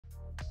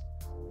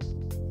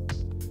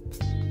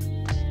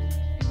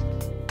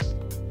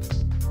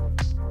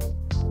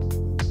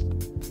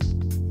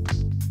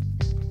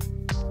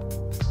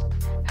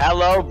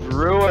Hello,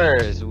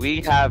 Brewers. We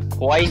have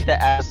quite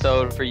the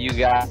episode for you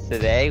guys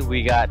today.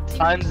 We got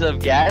tons of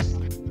guests,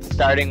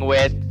 starting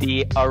with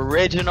the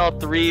original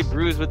 3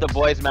 Brews with the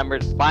Boys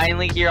members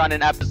finally here on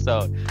an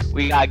episode.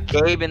 We got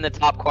Gabe in the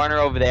top corner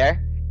over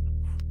there.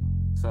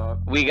 What's up?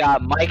 We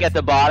got Mike at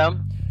the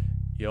bottom.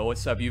 Yo,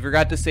 what's up? You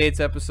forgot to say it's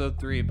episode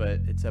 3, but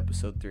it's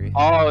episode 3.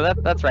 Oh,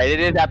 that's right. It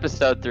is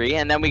episode 3.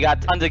 And then we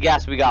got tons of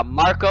guests. We got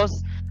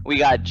Marcos. We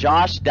got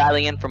Josh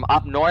dialing in from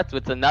up north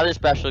with another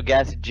special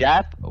guest,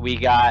 Jeff. We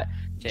got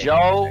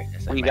Joe.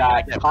 We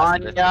got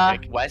Tanya.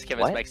 Why is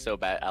Kevin's What? mic so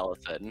bad all of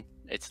a sudden?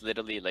 It's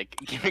literally like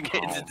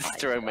it's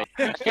destroying me.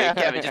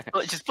 Kevin,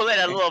 just pull it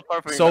out a little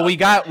far from your So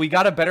mouth. we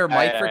got a better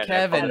mic for Alright,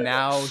 Kev, alright. and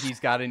now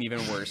he's got an even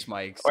worse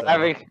mic. So.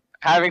 We're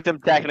having some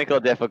technical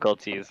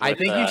difficulties. I with,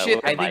 think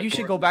with the you mic.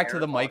 should go back to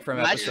the mic from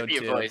Imagine episode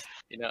your 2. voice,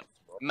 you know.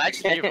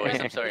 Imagine your voice.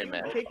 I'm sorry,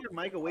 man. Take your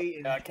mic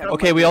away. And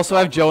Okay, we also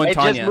have Joe and I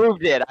just Tanya.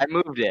 moved it. I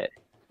moved it.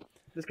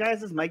 This guy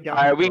has his mic down.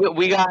 All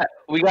right,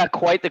 we got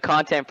quite the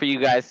content for you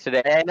guys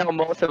today. I know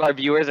most of our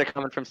viewers are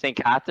coming from St.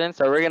 Catharines,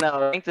 so we're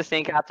gonna rank the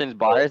St. Catharines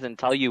bars and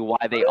tell you why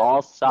they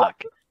all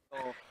suck.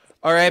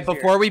 All right,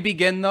 before we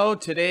begin though,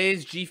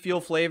 today's G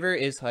Fuel flavor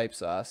is hype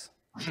sauce.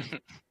 All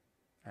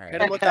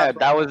right.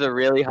 That was a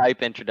really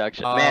hype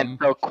introduction, man.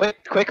 So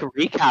quick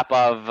recap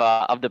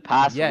of the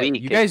past Yeah,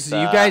 week. you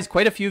guys,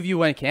 quite a few of you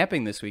went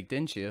camping this week,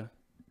 didn't you?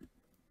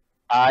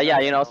 Yeah,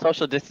 you know,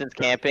 social distance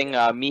camping.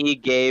 Me,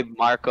 Gabe,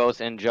 Marcos,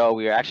 and Joe.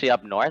 We were actually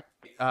up north.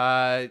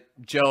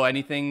 Joe,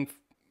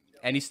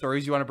 any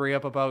stories you want to bring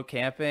up about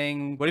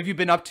camping? What have you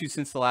been up to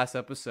since the last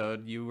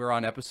episode? You were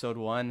on episode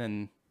 1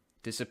 and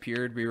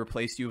disappeared. We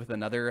replaced you with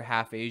another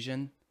half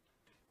Asian.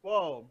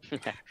 Whoa.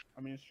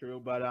 I mean, it's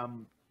true, but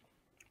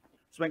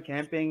just went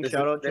camping.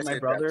 Shout out to my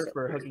brother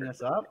for hooking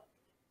us up.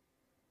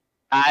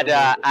 Add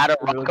a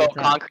Really Rocco good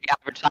time. concrete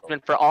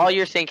advertisement for all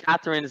your St.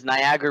 Catharines,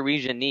 Niagara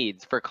region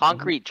needs for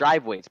concrete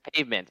driveways,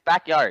 pavements,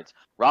 backyards.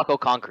 Rocco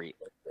Concrete.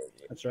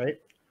 That's right.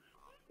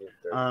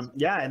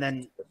 Yeah, and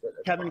then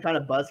Kevin kind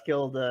of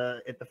buzzkilled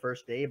it the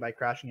first day by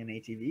crashing an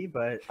ATV,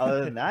 but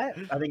other than that,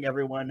 I think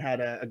everyone had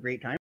a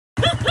great time.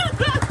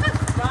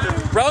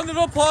 Round of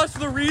applause for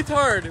the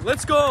retard.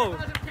 Let's go.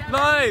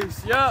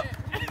 Nice. Yep.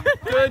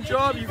 Good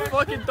job, you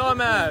fucking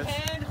dumbass.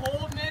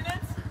 Hold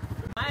minutes.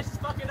 Nice,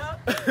 just fuck it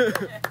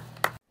up.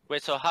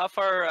 Wait, so how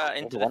far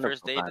into the wonderful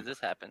first day time. did this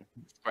happen?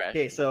 Crash.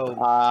 Okay, so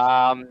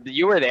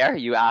You were there,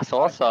 you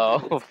asshole.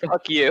 So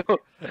fuck you.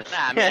 Nah,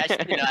 I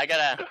mean, I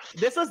gotta.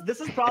 this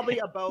is probably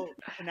about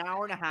an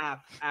hour and a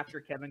half after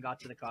Kevin got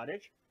to the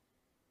cottage.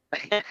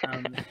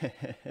 How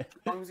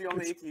long was he on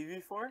the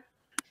ATV for?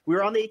 We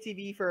were on the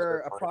ATV for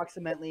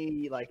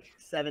approximately like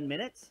 7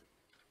 minutes,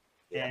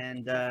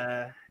 and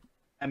I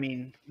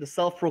mean, the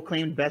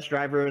self-proclaimed best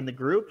driver in the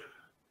group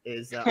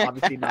is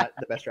obviously not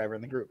the best driver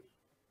in the group.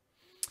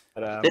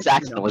 But, This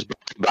accident was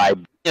brought to you by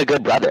being a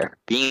good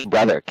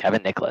brother,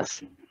 Kevin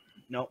Nicholas.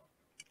 no.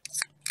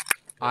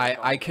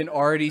 I can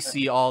already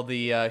see all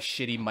the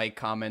shitty mic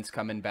comments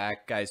coming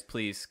back. Guys,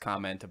 please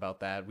comment about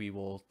that. We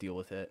will deal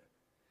with it.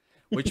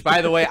 Which,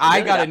 by the way,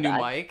 I got a new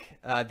mic.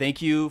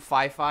 Thank you,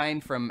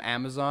 Fifine from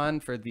Amazon,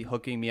 for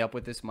hooking me up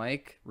with this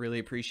mic. Really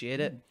appreciate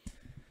it.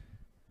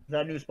 Is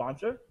that a new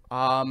sponsor?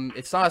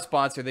 It's not a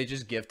sponsor. They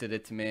just gifted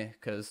it to me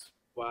because,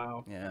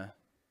 Wow. yeah.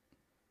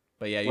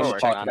 But yeah, you We're should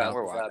working check on it it. out.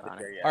 We're working on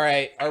it. All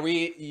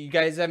right, you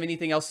guys have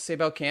anything else to say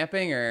about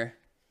camping, or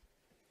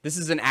this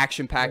is an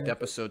action-packed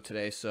episode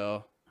today?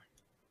 So,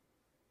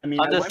 I mean,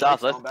 Tons of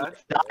stuff. Let's dive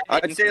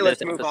I'd into say let's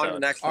this move on to episode. the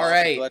next All one.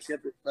 right. Let's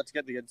get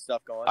the good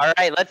stuff going. All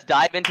right, let's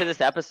dive into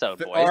this episode,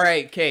 boys. all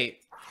right,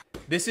 Kate.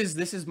 This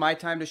is my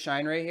time to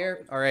shine right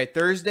here. All right,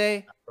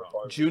 Thursday,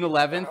 June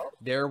 11th,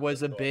 there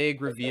was a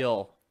big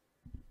reveal.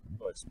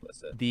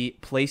 The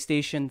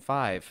PlayStation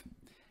 5.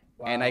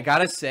 And I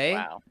gotta say,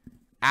 Wow.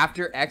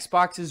 after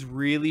Xbox's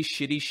really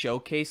shitty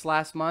showcase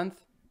last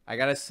month, I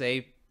gotta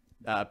say,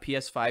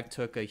 PS5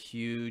 took a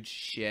huge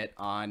shit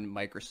on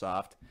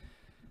Microsoft.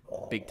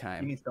 Big you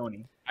time. mean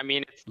Sony. I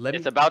mean, Let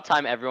it's me- about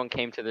time everyone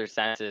came to their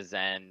senses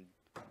and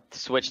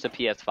switched to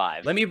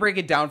PS5. Let me break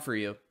it down for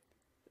you.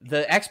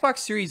 The Xbox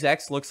Series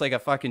X looks like a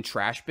fucking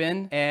trash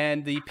bin,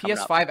 and the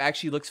PS5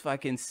 actually looks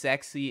fucking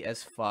sexy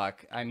as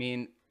fuck. I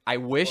mean, I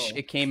wish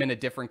it came in a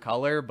different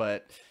color,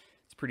 but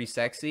it's pretty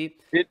sexy.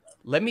 Did-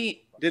 Let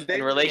me... Did they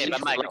In relation to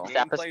Mike, the what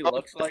last gameplay episode,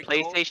 looks the like, though?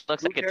 PlayStation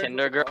looks Who like a cares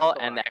Tinder what the girl, console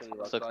and the actually Xbox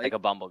looks looks like? like a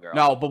Bumble girl.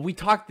 No, but we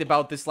talked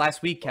about this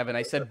last week, Kevin.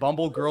 I said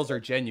Bumble girls are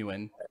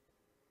genuine.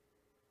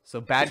 So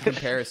bad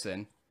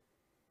comparison.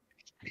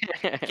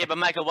 Okay, but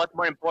Michael, what's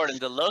more important,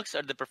 the looks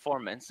or the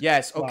performance?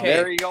 Yes, Wow. okay.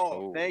 There you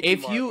go. Thank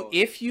If you,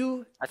 you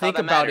Marcos. I thought think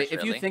that about matters, it,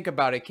 if you really. think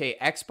about it, okay,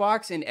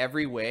 Xbox in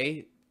every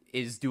way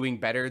is doing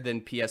better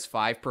than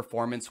PS5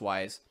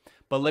 performance-wise.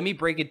 But let me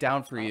break it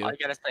down for you. All you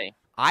gotta say.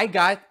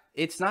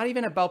 It's not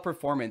even about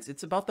performance.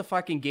 It's about the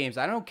fucking games.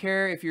 I don't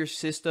care if your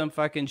system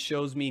fucking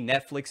shows me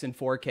Netflix in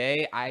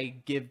 4K.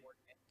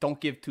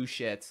 Don't give two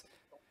shits.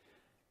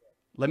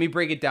 Let me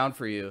break it down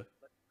for you.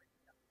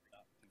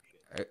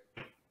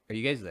 Are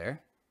you guys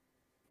there?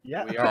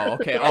 Yeah. Oh,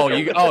 okay. Oh,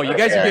 you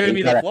guys are giving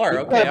me the floor.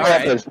 Okay, all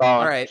right,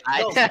 all right.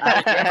 All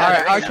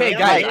right, okay,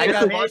 guys, I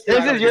got-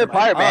 this is your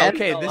part, Oh, man.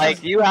 okay, this like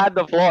is- you had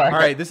the floor. All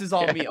right, this is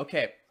all me.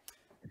 Okay.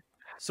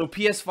 So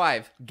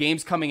PS5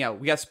 games coming out.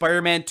 We got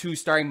Spider-Man 2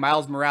 starring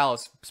Miles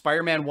Morales.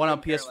 Spider-Man 1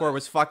 on PS4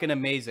 was fucking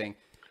amazing.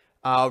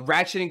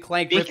 Ratchet and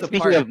Clank Rift Speaking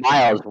Apart. of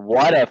Miles,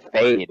 what a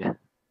fade.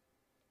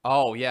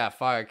 Oh yeah,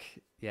 fuck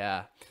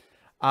yeah.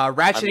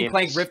 Ratchet and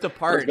Clank Rift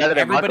Apart. better than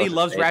Everybody Knuckles'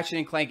 loves fade. Ratchet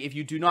and Clank. If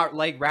you do not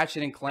like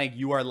Ratchet and Clank,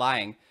 you are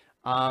lying.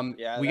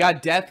 Yeah, We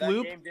that- got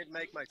Deathloop. That game did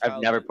make my I've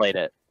never childhood. played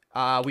it.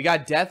 We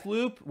got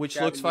Deathloop, which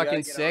Kevin, looks you gotta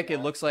fucking get on sick. It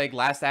that. looks like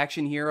Last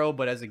Action Hero,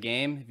 but as a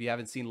game. If you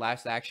haven't seen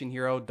Last Action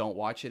Hero, don't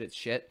watch it. It's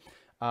shit.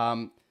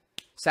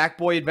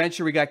 Sackboy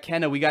Adventure, we got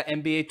Kenna, we got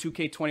NBA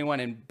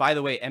 2K21. And by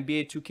the way,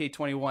 NBA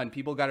 2K21,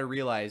 people got to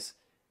realize,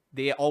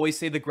 they always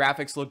say the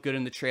graphics look good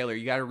in the trailer.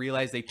 You got to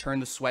realize they turn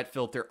the sweat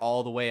filter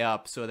all the way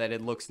up so that it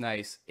looks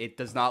nice. It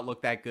does not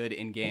look that good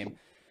in game.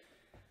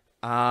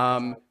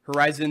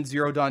 Horizon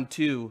Zero Dawn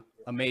 2,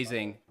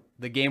 amazing.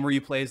 The game where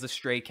you play as the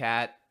stray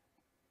cat.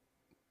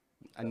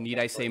 Need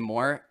I say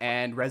more?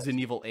 And Resident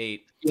Evil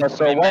 8. Yeah,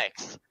 so Hey,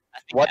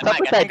 what's Mike, up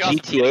with I that think I was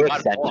GTA thinking about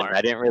extension? more.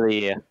 I didn't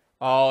really.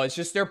 Oh, it's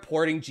just they're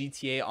porting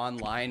GTA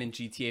Online and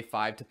GTA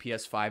 5 to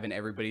PS5, and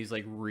everybody's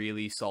like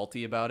really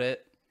salty about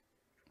it.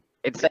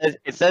 It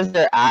says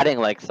they're adding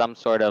like some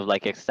sort of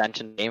like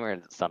extension game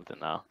or something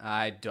though.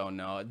 I don't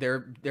know.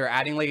 They're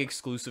adding like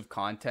exclusive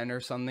content or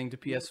something to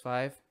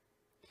PS5.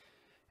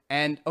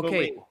 And But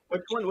okay,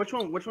 wait, which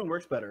one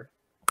works better?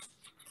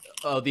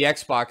 oh, the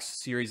Xbox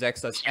Series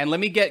X does. And let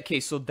me get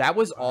so that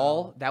was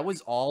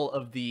all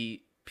of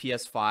the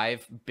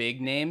PS5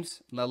 big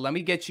names. Now let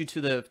me get you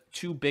to the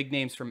two big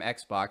names from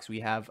Xbox.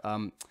 We have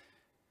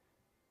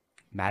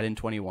Madden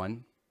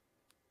 21.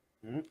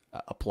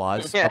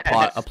 Applause, Yes.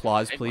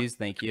 applause, Big please.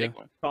 Thank you. Big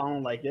one. I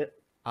don't like it.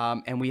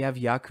 And we have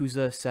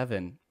Yakuza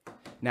 7.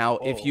 Now,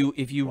 if Oh,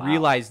 you wow.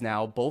 realize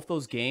now, both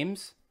those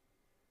games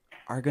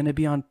are going to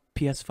be on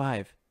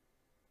PS5.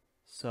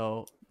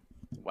 So,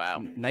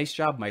 Wow. nice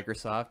job,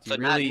 Microsoft. So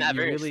You really, not you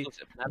very really,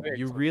 exclusive. Not very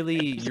you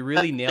exclusive.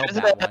 really nailed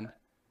that one.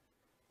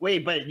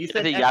 Wait, but you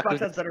said There's a Xbox Yakuza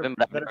has better. 7,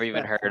 but I've better never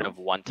even specs, heard huh? of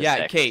 1 to Yeah,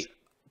 6. Kate.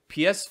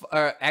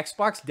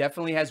 Xbox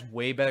definitely has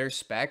way better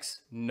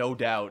specs, no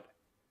doubt.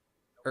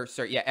 Or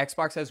sorry, yeah,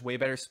 Xbox has way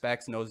better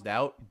specs, no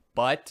doubt.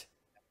 But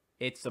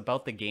it's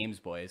about the games,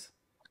 boys.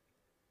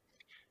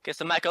 Okay,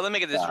 so Michael, let me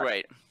get this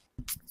right.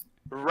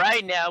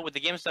 Right now, with the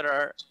games that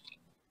are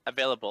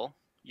available,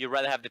 you'd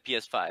rather have the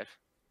PS5.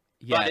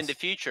 But in Yes. the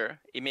future,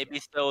 it may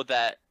be so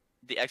that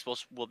the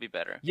Xbox will be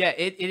better. Yeah,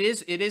 it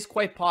is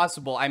quite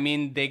possible. I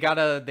mean, they got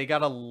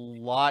a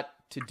lot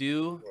to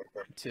do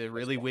to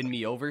really win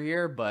me over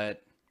here,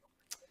 but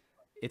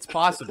it's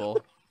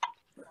possible.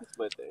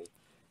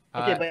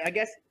 Okay, but I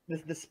guess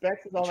the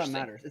specs is all that Interesting.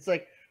 matters. It's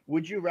like,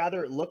 would you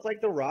rather look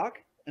like The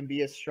Rock and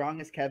be as strong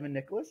as Kevin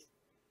Nicholas,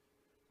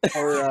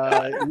 or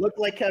look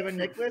like Kevin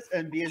Nicholas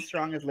and be as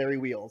strong as Larry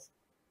Wheels?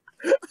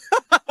 Who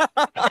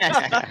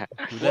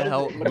the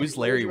hell? What Who's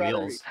would Larry you rather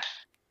Wheels? be?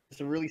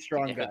 Just a really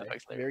strong Yeah, who the guy,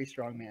 fuck's Larry? very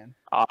strong man.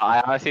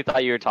 I honestly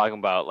thought you were talking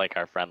about like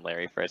our friend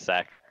Larry for a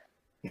sec.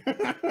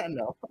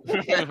 No.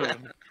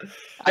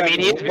 I mean,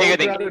 he's What would bigger you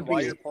than rather Why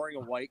be? you're pouring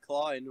a White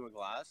Claw into a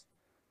glass?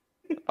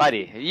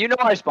 buddy. You know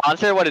our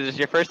sponsor. What is this?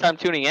 Your first time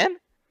tuning in?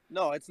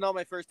 No, it's not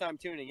my first time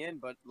tuning in,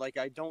 but like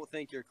I don't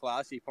think you're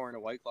classy pouring a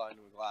White Claw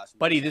into a glass.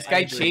 Buddy, this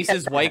guy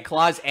chases White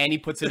Claws and he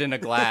puts it in a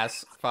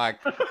glass. Fuck.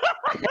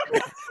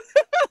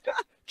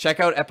 Check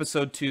out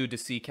episode 2 to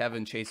see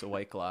Kevin chase a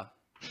White Claw.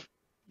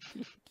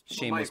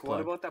 Shameless Mike,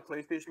 what plug. about that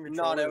PlayStation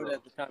controller? Not out though?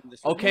 at the time of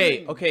this.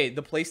 Okay,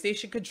 the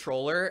PlayStation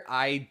controller,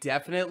 I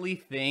definitely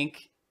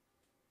think,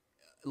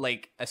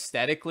 like,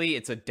 aesthetically,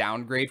 it's a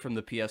downgrade from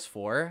the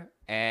PS4.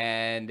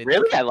 And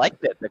Really, I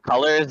liked it. The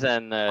colors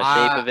and the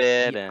shape of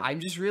it, yeah, and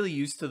I'm just really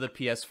used to the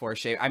PS4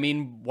 shape. I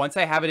mean, once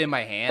I have it in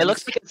my hands, it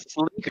looks like a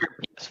sleeker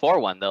PS4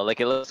 one though.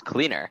 Like it looks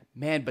cleaner.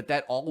 man, but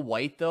that all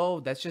white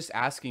though, that's just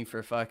asking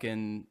for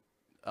fucking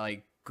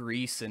like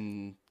grease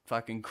and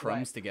fucking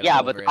crumbs to get Yeah,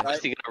 all but over they're it.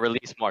 obviously gonna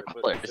release more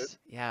colors.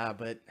 Yeah,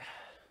 but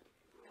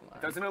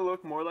Doesn't it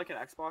look more like an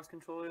Xbox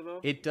controller though?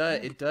 it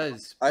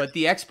does. But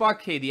the Xbox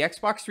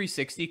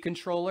 360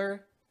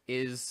 controller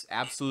is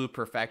absolute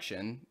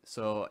perfection.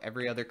 So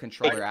every other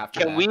controller after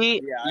Can that. we?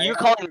 Yeah, I You're have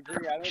calling to it agree.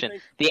 I don't perfection.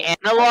 think- The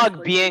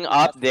analog being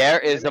up there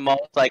is the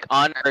most like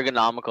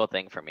unergonomical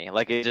thing for me.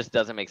 Like it just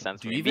doesn't make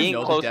sense. Do for you me. even Being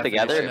know close the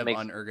together, definition it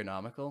of makes.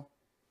 unergonomical?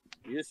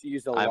 You just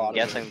used a lot. I'm of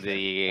guessing it.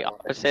 the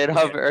opposite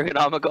of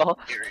ergonomical.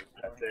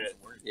 That's it.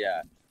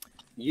 Yeah.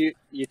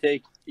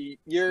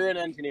 You're an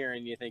engineer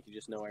and you think you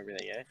just know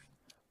everything, eh?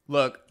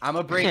 Look, I'm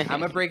gonna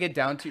break it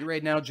down to you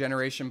right now,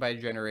 generation by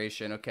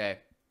generation. Okay.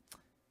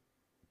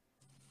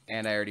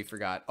 And I already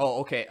forgot.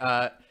 Oh, okay.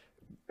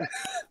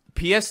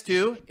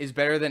 PS2 is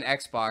better than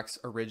Xbox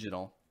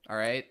original. All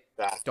right.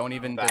 Don't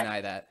even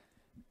deny that.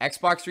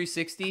 Xbox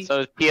 360. So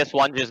is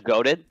PS1 just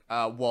goaded?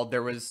 Well,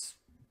 there was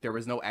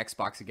no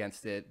Xbox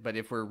against it, but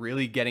if we're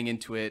really getting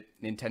into it,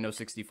 Nintendo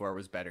 64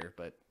 was better.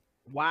 But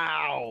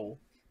Wow.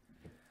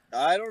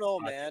 I don't know,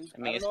 man.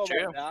 I mean, I don't it's know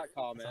true. about that That's a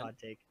comment. hot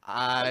take.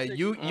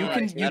 You I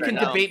can don't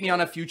know. debate me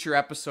on a future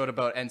episode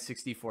about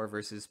N64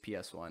 versus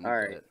PS1. All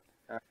right.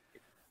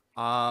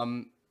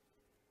 but,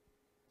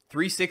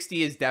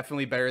 360 is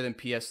definitely better than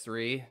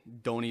PS3.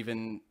 Don't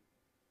even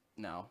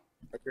no.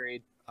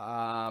 Agreed.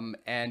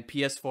 And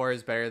PS4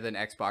 is better than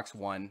Xbox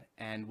One,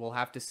 and we'll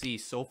have to see.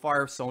 So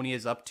far, Sony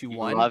is up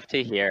 2-1. Love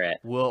to hear it.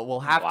 We'll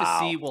have to Wow.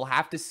 see. We'll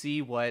have to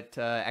see what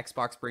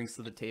Xbox brings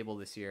to the table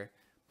this year.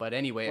 But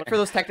anyway, for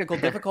those technical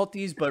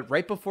difficulties, but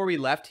right before we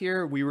left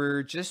here, we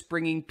were just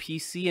bringing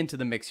PC into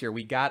the mix here.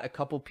 We got a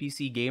couple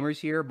PC gamers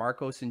here,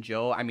 Marcos and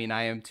Joe. I mean,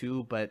 I am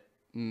too, but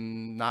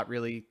not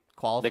really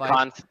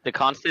qualified. The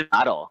constant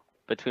battle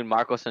between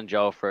Marcos and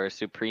Joe for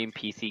supreme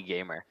PC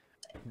gamer.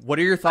 What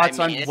are your thoughts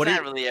I mean, on it's what not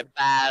are really a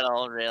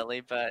battle, really,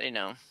 but you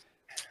know.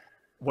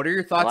 what are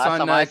your thoughts Last on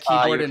time I saw,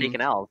 you keyboard were and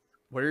taking L's.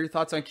 what are your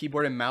thoughts on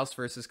keyboard and mouse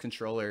versus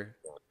controller,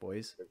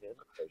 boys?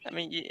 I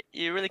mean,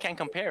 you really can't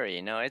compare it.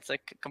 You know, it's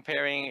like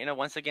comparing. You know,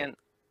 once again,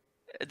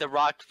 The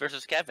Rock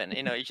versus Kevin.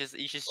 You know, you just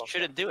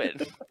shouldn't do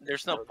it.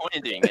 There's no point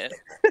in doing it.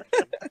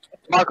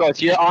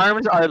 Marcos, your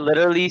arms are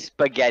literally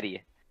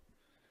spaghetti.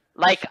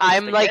 Like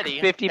I'm like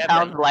Spaghetti, 50 Kevin.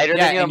 pounds lighter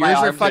Yeah, than you. and My yours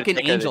are arms fucking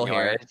thicker than angel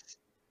hair. yours.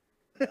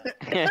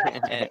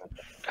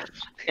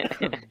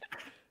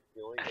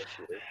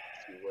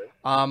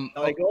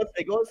 No,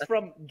 it goes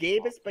from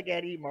Gabe is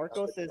spaghetti,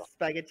 Marcos is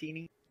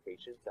spaghettini.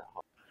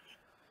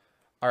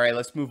 All right,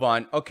 let's move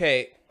on.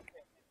 Okay,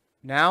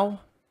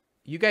 now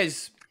you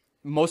guys,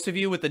 most of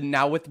you with the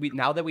now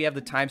that we have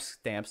the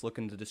timestamps, look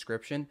in the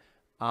description.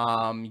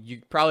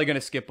 You're probably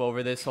gonna skip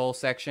over this whole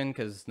section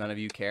because none of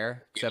you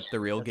care except the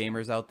real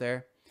gamers out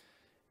there.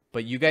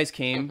 But you guys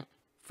came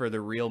for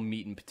the real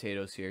meat and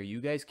potatoes here.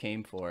 You guys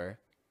came for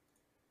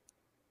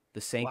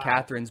the St.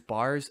 Catharines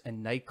bars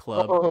and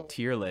nightclub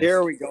tier list.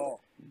 Here we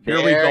go. Here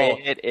we go.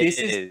 This This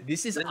is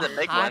This is a a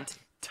big hot one. This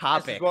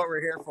topic. is what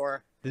we're here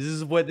for. This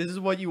is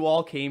what you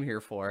all came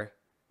here for.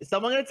 Is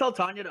someone gonna tell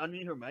Tanya to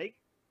unmute her mic?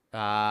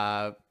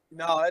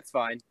 No, it's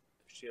fine.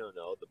 She don't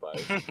know the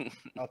bias.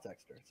 I'll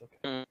text her. It's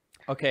okay.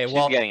 Okay,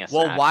 She's getting a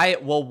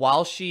snack.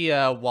 while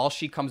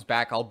she comes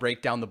back, I'll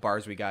break down the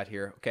bars we got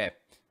here. Okay.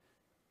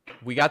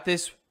 We got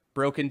this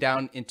broken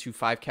down into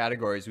 5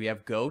 categories. We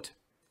have GOAT,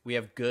 we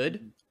have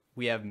good,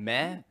 we have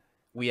meh,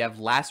 we have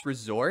last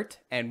resort,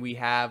 and we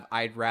have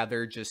I'd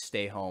rather just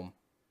stay home.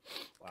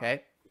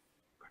 Okay?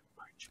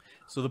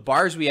 So the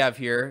bars we have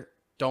here,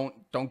 don't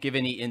give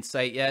any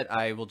insight yet.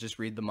 I will just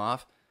read them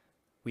off.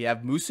 We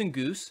have Moose and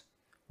Goose,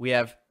 we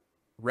have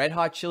Red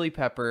Hot Chili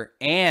Pepper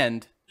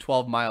and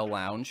 12 Mile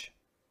Lounge.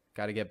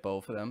 Got to get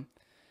both of them.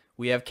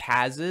 We have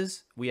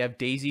Kaz's. We have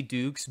Daisy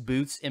Dukes,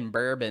 Boots, and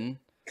Bourbon.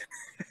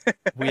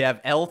 We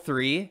have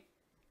L3.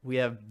 We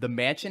have the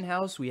Mansion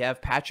House. We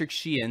have Patrick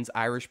Sheehan's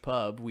Irish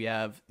Pub. We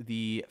have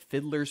the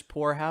Fiddler's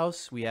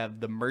Poorhouse. We have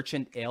the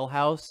Merchant Ale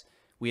House.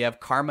 We have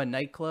Karma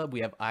Nightclub. We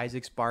have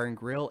Isaac's Bar and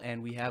Grill.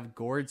 And we have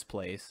Gord's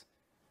Place.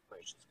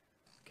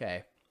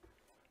 Okay.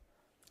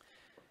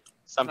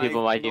 Some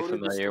people might be Go to the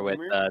familiar with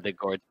disclaimer. the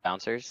Gord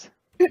bouncers.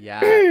 Yeah.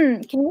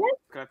 Can you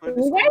Can I put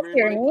guys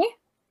hear me?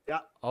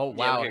 Oh,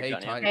 wow. we're Hey,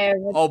 done, yeah. Tanya.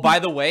 Oh, by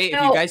the way, if you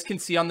No. guys can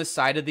see on the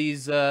side of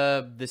these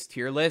this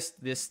tier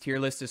list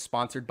is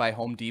sponsored by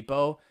Home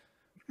Depot.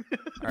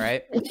 All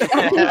right. Oh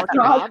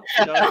my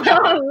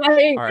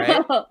All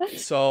right. God.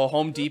 So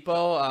Home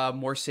Depot,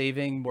 more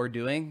saving, more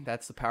doing.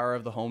 That's the power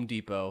of the Home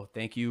Depot.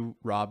 Thank you,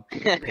 Rob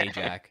Pajak.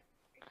 That's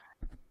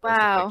the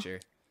Wow. picture.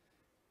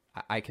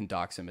 I can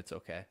dox him. It's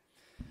okay.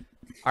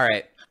 All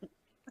right.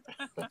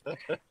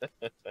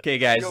 Okay,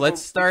 guys, Yo,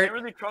 let's You start. can't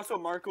really trust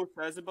what Marco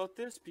says about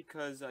this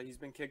because he's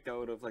been kicked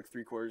out of like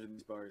 3/4 of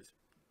these bars.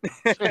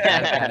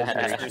 That is It's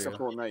very just a true.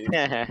 whole night.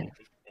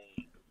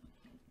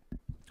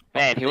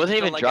 Man, he wasn't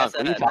even Like drunk. I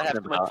What said, are you I talking have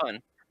too much about?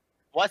 fun.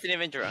 Wasn't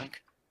even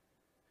drunk.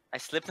 I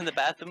slipped in the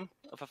bathroom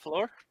of a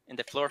floor, in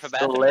the floor of a Still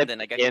bathroom, lived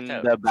and then I got in kicked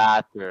out. the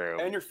bathroom.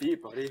 And your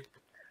feet, buddy.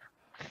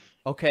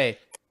 Okay,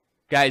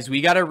 guys,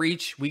 we gotta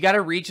reach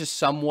a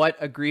somewhat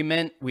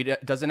agreement.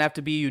 Doesn't have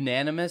to be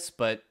unanimous,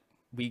 but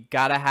we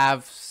gotta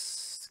have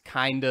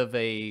kind of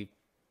a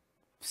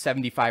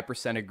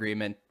 75%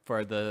 agreement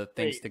for the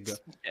things Wait. to go.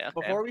 Yeah,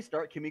 okay. Before we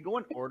start, can we go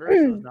in order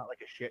so it's not like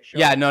a shit show?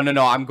 Yeah, no.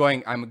 I'm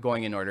going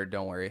in order.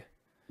 Don't worry.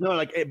 No,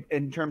 like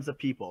in terms of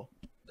people,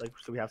 like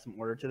so we have some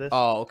order to this.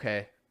 Oh,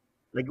 okay.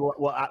 Like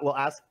we'll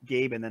ask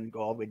Gabe and then go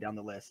all the way down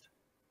the list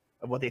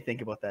of what they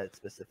think about that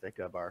specific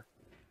bar.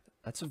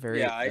 That's a very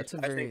Yeah, I that's a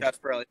very think that's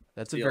probably.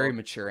 that's a deal. very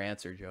mature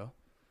answer, Joe.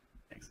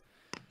 Thanks.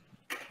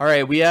 All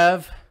right, we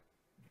have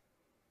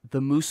the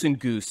Moose and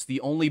Goose,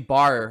 the only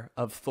bar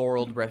of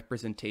Thorold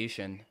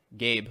representation.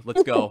 Gabe,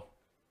 let's go.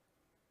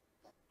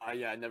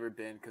 Yeah, I've never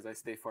been because I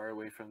stay far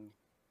away from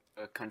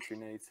country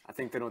nights. I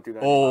think they don't do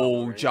that.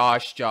 Oh, right?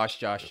 Josh.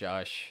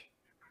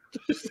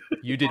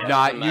 You did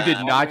not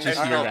just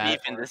hear Personal that. beef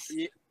in this.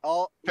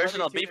 Let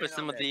Personal me beef with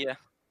tune in some on of this. the.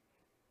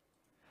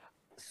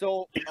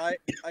 So I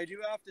do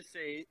have to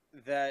say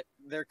that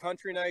their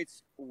country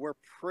nights were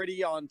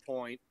pretty on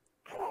point.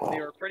 They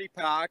were pretty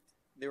packed.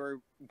 They were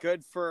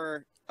good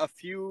for a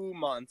few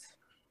months.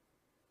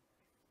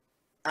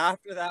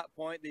 after that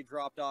point, they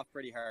dropped off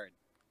pretty hard.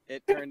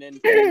 It turned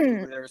into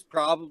there's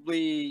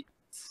probably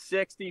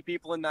 60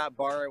 people in that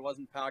bar. It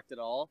wasn't packed at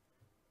all,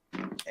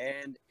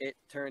 and it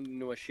turned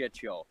into a shit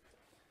show.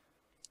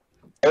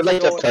 I would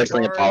like So to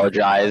personally as far as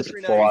apologize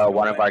country for nights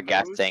one of our went,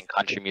 guests Moose- saying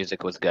country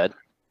music was good.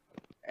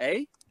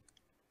 Eh?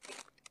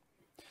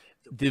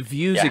 The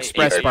views Yeah,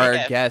 expressed by our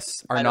Kev,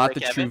 guests by are the not way, the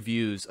true Kevin.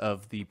 views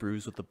of the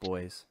Brews with the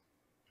Boys.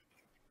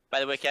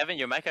 By the way, Kevin,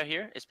 your mic out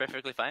here is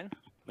perfectly fine.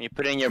 When you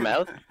put it in your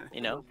mouth,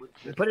 you know.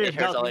 Put it It in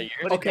hurts mouth, all put your it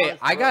ears. down Okay, his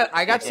I throat.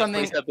 got Please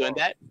something. stop doing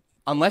that.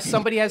 Unless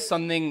somebody has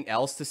something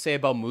else to say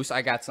about Moose,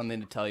 I got something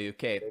to tell you.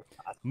 Okay,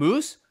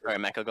 Moose. All right,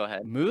 Michael, go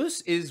ahead.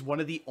 Moose is one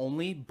of the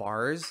only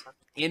bars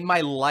in my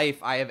life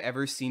I have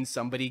ever seen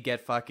somebody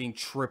get fucking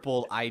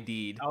triple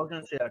ID'd. I was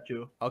gonna say that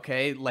too.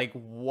 Okay, like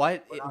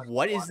what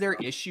is their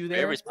issue Very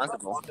there?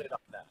 responsible.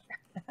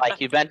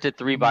 Like, you've been to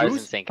 3 bars in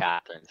Moose- St.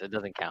 Catharines. It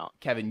doesn't count.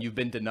 Kevin, you've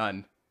been to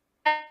none.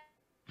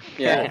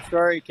 Yeah.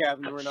 Sorry,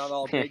 Kevin. We're not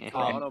all big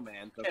Toronto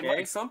man. And, Okay.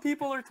 like, some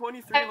people are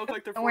 23 and look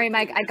like they're Don't worry,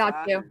 Mike, 14. I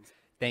got you.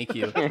 Thank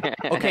you.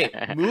 Okay,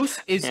 Moose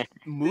is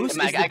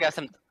Mike, I got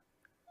some.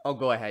 Oh,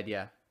 go ahead.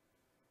 Yeah.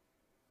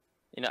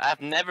 You know,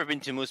 I've never been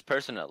to Moose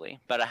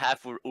personally, but I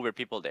have Uber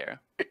people there.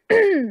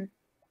 And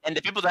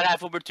the people that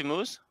have Uber to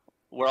Moose,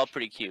 we're all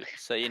pretty cute.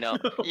 So you know,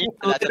 You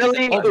that's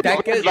literally Oh,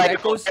 that goes- like,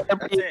 that goes-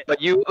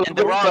 but you And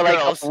the wrong for like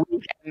girls. a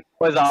week and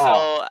was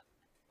all. so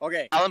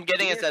Okay. all I'm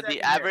getting Give is me a that the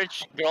second here.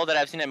 average girl that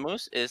I've seen at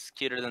Moose is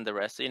cuter than the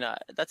rest. So, you know,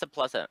 that's a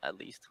plus at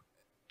least.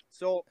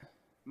 So,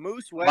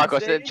 Moose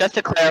Marcos, Wednesdays. just to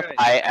are clarify,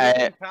 good.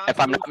 Anything past if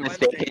I'm not Moose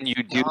mistaken, Wednesdays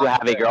you is do not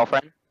have a good.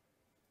 girlfriend.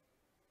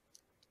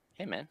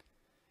 Hey man,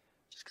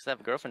 just because I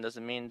have a girlfriend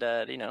doesn't mean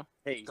that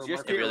Hey, So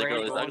just Marcos, hear the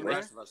girl is girl ugly. the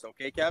rest of us,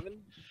 okay,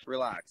 Kevin?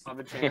 Relax. I've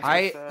been changed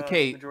I with,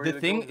 okay. majority The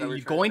of thing girls that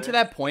we going to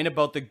try that point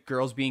about the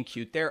girls being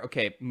cute there.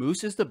 Okay,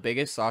 Moose is the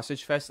biggest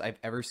sausage fest I've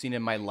ever seen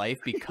in my life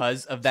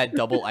because of that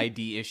double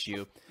ID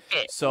issue.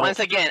 Okay, So- once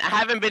again, I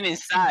haven't been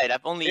inside.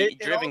 I've only It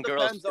driven all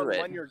girls depends on to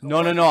it. when you're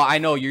No, going. I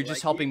know you're just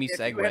Like, helping me if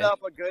you hit segue.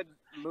 up a good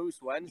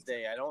Moose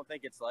Wednesday, I don't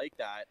think it's like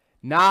that.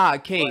 Nah,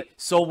 okay. But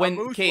So when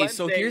Moose so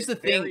Wednesday here's the is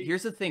thing. very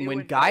Here's the thing. few When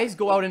and guys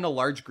go far out in a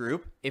large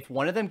group, if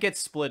one of them gets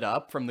split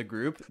up from the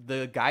group,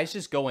 the guys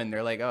just go in.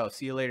 They're like, "Oh,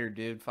 see you later,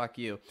 dude. Fuck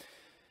you."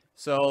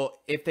 So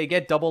if they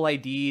get double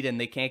ID'd and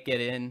they can't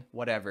get in,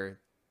 whatever.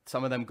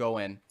 Some of them go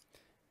in.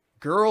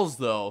 Girls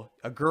though,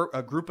 a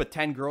group of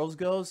 10 girls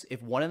goes.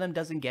 If one of them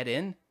doesn't get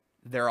in,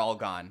 they're all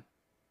gone.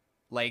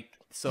 Like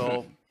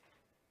so.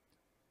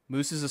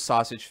 Moose is a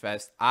sausage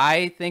fest.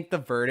 I think the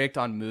verdict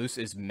on Moose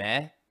is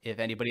meh. If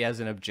anybody has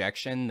an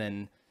objection,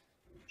 then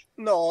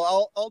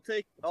No, I'll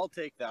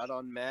take that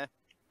on meh.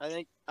 I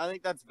think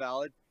that's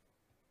valid.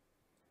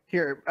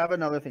 Here, I have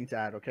another thing to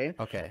add. Okay,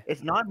 okay.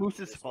 it's not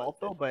Moose's fault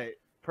though, but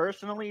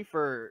personally,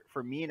 for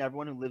me and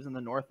everyone who lives in the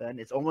North End,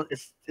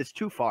 it's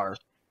too far.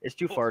 It's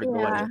too far to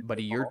go. Yeah. in.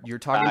 Buddy, you're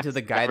talking to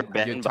the guy. never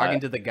been, You're talking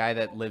but- to the guy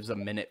that lives a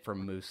minute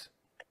from Moose.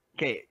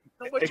 Okay,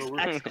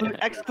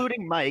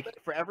 excluding Mike,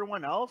 for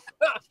everyone else,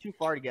 it's too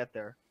far to get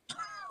there.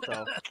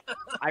 So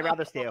I'd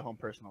rather stay at home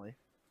personally.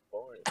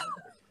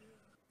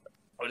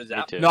 What is Me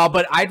that? too. No,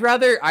 but I'd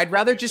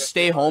rather just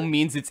stay home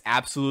means it's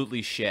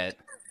absolutely shit.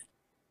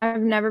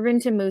 I've never been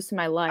to Moose in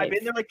my life. I've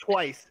been there like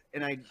twice,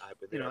 and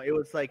it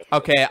was like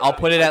Okay, I'll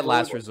put it at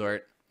last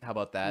resort. How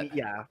about that?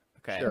 yeah,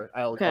 Okay. sure,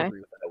 I'll Okay. agree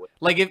with that.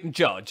 Like if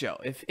Joe,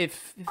 if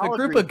a I'll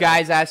group agree of with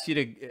guys ask you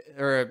to,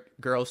 or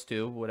girls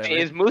too, whatever.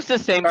 Is Moose the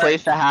same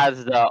place that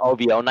has the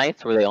OVO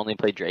nights where they only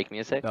play Drake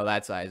music? No,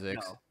 that's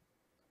Isaac's.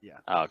 No.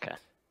 Oh, okay.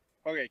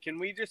 Okay, can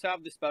we just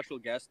have the special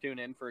guest tune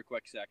in for a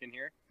quick second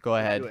here? Go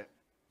ahead. Do it.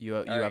 You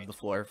have Alright. the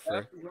floor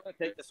for. Jeff, you want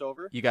to take this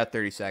over? You got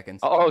 30 seconds.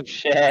 Oh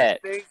shit.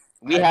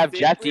 We have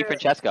Jeff we're-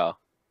 DiFrancesco.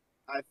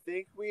 I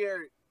think we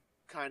are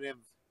kind of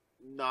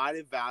not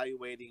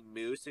evaluating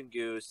Moose and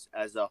Goose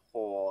as a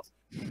whole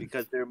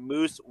because their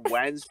Moose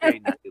Wednesday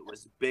night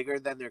was bigger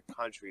than their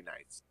country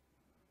nights.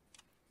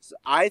 So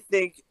I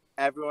think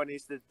everyone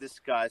needs to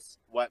discuss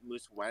what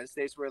Moose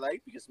Wednesdays were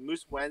like because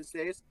Moose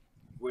Wednesdays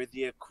were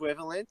the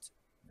equivalent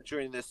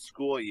during the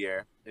school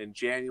year in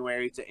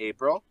January to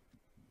April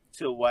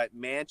to what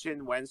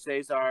Mansion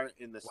Wednesdays are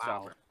in the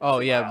summer. Oh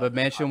yeah, but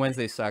Mansion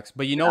Wednesday sucks.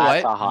 But you know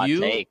That's what? a hot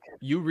take.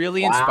 You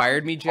really Wow.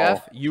 inspired me,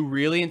 Jeff. You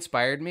really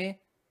inspired me.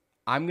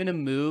 I'm gonna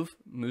move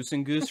Moose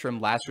and Goose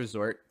from last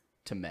resort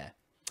to meh.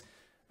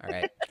 All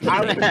right.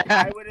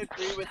 I would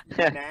agree with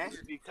Nash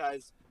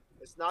because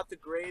it's not the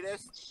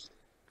greatest,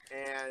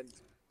 and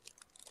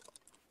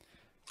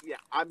yeah,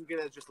 I'm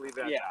gonna just leave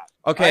it at Yeah.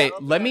 that. Okay.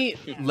 love let that. me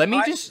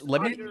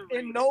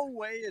In no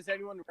way is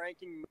anyone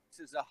ranking Moose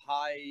as a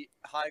high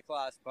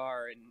class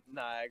bar in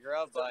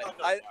Niagara, but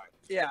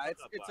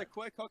it's a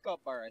quick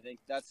hookup bar. I think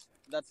that's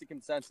the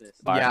consensus.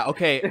 Bar. Yeah.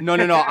 Okay. No.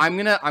 I'm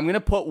gonna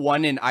put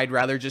one in. I'd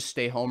rather just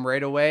stay home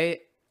right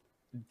away.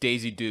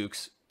 Daisy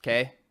Dukes.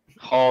 Okay.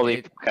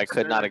 Holy, I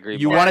could not agree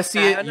You more. want to see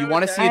it? I You know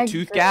want to see that. a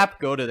tooth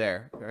gap? Go to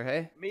there.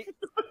 Okay. Me,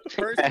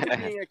 personally,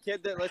 being a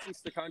kid that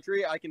listens to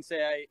country, I can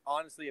say I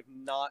honestly have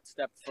not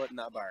stepped foot in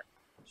that bar.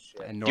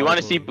 And Do you want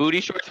to nor see will-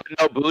 booty shorts with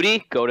no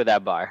booty? Go to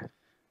that bar.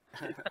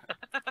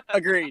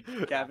 Agreed,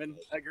 Kevin.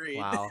 Agreed.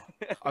 Wow.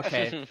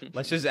 Okay,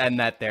 let's just end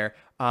that there.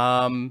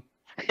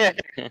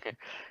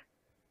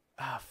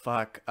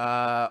 Fuck.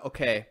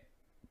 Okay.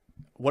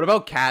 What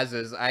about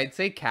Kaz's? I'd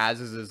say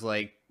Kaz's is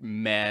like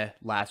meh,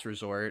 last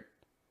resort.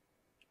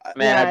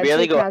 Man, Yeah, I I'd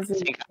barely say go to Kaz's.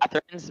 St.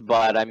 Catharines,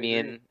 but I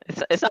mean,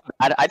 it's not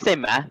bad. I'd say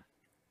meh.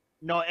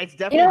 No, it's You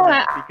definitely know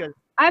not what? because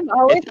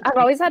I've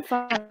always had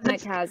fun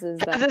at Kaz's.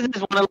 But This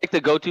is one of like the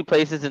go-to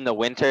places in the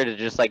winter to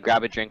just like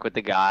grab a drink with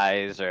the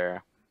guys,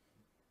 or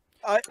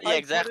Yeah,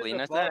 exactly,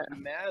 and It's that's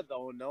mad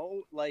though.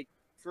 No, like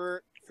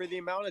for the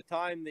amount of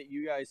time that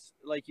you guys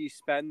you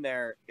spend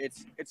there,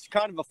 it's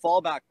kind of a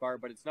fallback bar,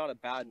 but it's not a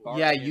bad bar.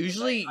 Yeah, at the end of the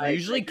usually night.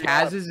 usually Like, you're not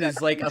Kaz's upset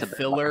is like a It's a bit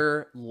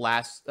filler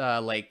last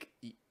like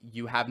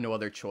you have no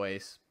other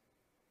choice.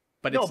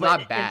 But No, it's but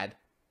not it- bad.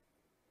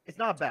 it's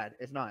not bad.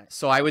 It's not.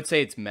 So I would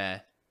say it's meh.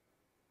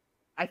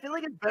 I feel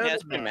like it's better Yeah,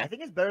 it's than pretty that. meh. I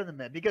think it's better than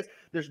that because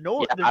there's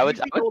no Yeah, there's I would-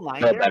 usually I would no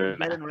line go there. better You than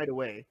get that. in right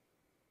away.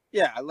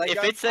 Yeah, like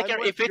if it's like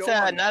if it's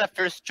not a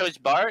first choice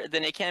bar,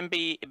 then it can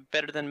be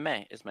better than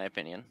meh, is my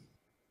opinion.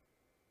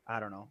 I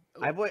don't know.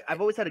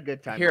 I've always had a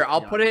good time. Here, there, to I'll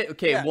be put honest. it.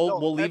 Okay, Yeah, we'll no,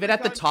 we'll leave it every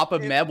at the time- top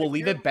of if- Meb. We'll if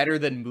leave you're- it better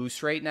than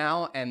Moose right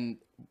now, and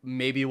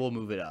maybe we'll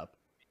move it up.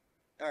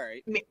 All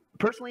right. I mean,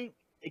 personally,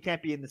 it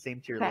can't be in the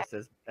same tier Okay.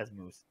 list as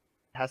Moose.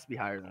 It has to be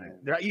higher than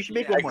it. You should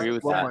make Yeah, I one more agree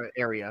with one that. more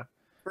area.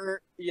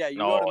 You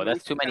No, go to that's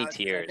Moose too many Kaz's,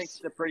 I think tiers.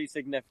 it's a pretty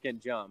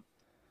significant jump.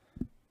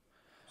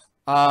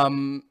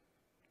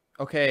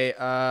 Okay.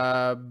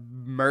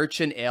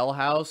 Merchant Ale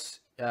House.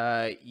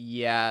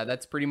 Yeah,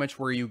 that's pretty much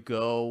where you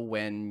go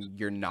when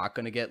you're not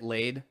gonna get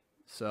laid.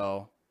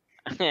 So,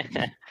 is No, there,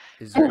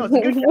 it's a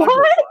good casual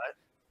What? spot.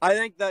 I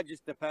think that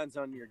just depends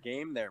on your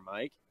game there,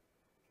 Mike.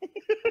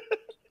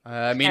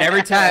 I mean,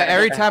 every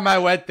time I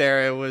went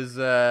there, it was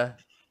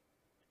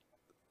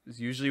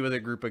usually with a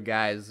group of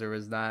guys. There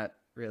was not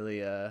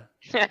really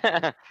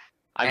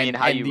I mean, and-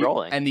 how and you the,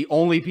 rolling? And the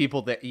only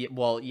people that,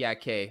 well, yeah,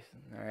 okay,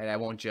 all right, I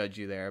won't judge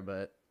you there,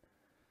 but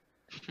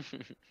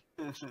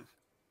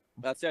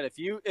That's it.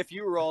 If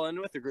you roll in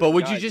with a group, but of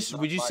would you guys, just it's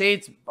not would you much say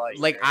it's fight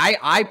like there.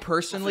 I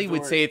personally would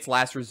resort. say it's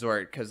last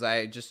resort because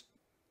I've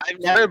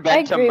never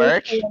been to agree with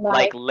merch you, like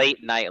Mike.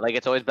 late night. Like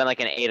it's always been like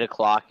an 8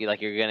 o'clock. You're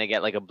gonna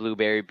get like a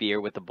blueberry beer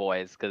with the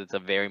boys because it's a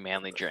very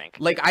manly drink.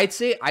 like I'd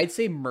say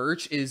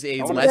merch is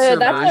a wanna- lesser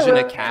That's a version of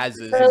really- Kaz's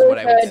is really what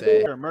I would good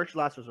say. Sure, merch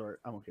last resort.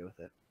 I'm okay with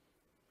it.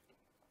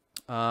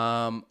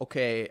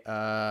 Okay.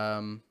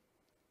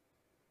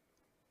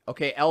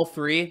 Okay,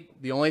 L3.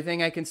 The only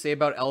thing I can say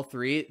about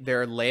L3,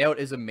 their layout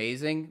is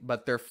amazing,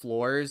 but their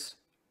floors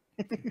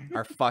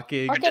are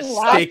fucking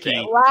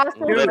sticky. last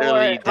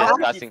Literally resort. Last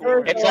disgusting.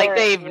 resort. It's like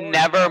they've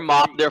never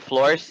mopped their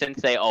floors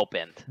since they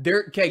opened.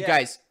 Okay, Yeah.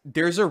 guys,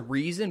 there's a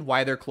reason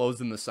why they're closed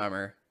in the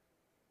summer.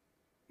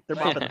 They're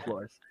mopping the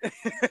floors.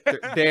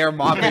 They are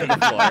mopping the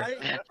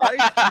floor.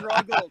 I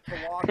struggle to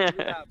walk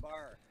through that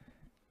bar.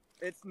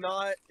 It's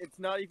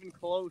not even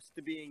close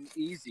to being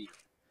easy.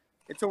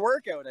 It's a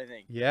workout, I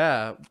think.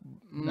 Yeah.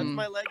 That's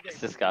my leg day. It's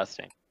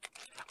disgusting.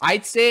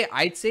 I'd say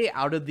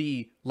out of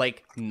the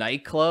like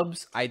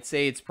nightclubs, I'd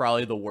say it's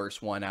probably the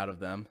worst one out of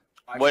them.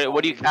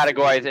 What do you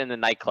categorize in the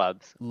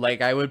nightclubs?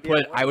 Like I would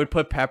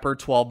put Pepper,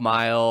 12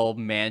 Mile,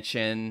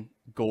 Mansion,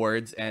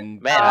 Gourds,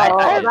 and Man,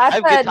 I that's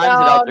have good a- times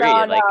at no,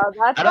 L3. no, Like no,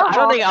 that's I don't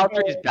a think hot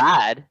L3 is take.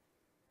 bad.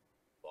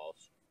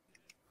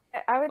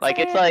 I would Like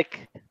say it's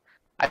like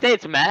I think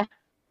it's meh.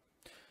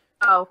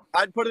 oh,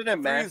 I'd put it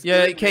in meh.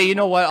 yeah. Okay, you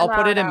know what? I'll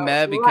put it in No,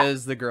 meh no.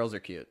 because the girls are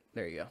cute.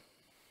 There you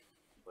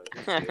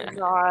go.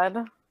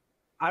 God.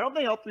 I don't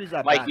think L3 is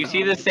that Like bad. you no.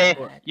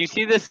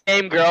 see the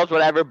same girls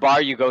whatever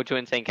bar you go to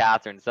in St.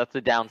 Catharines. That's the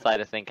downside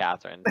of St.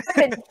 Catharines.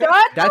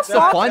 That's the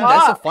fuck fun.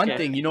 That's the up. fun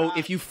thing. You know,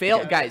 if you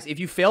fail, guys, if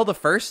you fail the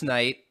first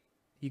night,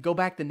 you go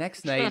back the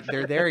next night.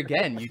 They're there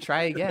again. You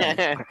try again.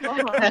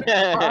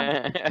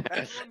 Everyone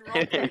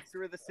rotates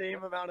through the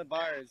same amount of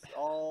bars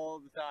all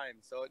the time,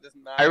 so it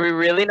doesn't matter. Are we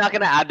really not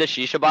gonna add the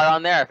shisha bar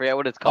on there? I forget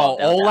what it's Oh,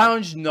 called. O downtown.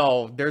 Lounge?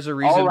 No, there's a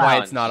reason why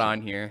it's not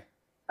Lounge. on here.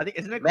 I think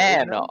isn't it?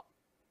 Man, closed now? no.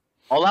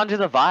 All Lounge is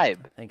a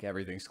vibe. I think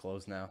everything's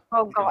closed now.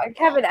 Oh God,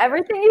 Kevin,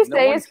 everything you No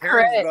say one is cares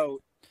crit. about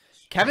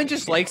Kevin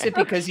just likes it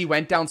because he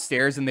went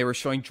downstairs and they were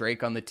showing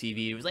Drake on the TV.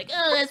 He was like,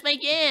 "Oh, that's my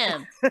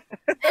jam."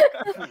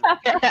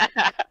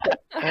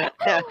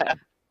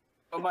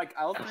 But Mike,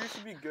 L3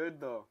 should be good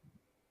though.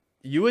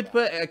 You would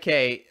put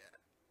okay.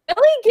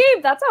 Billy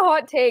Gabe, that's a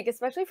hot take,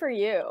 especially for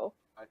you.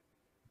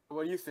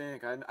 What do you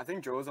think? I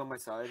think Joe's on my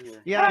side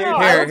here. Yeah, No, Here,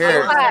 I would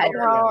here. say that,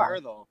 no. bar,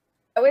 though.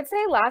 I would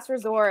say last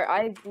resort.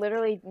 I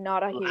literally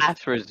not a huge.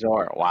 Last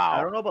resort. I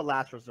Wow. don't know about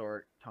last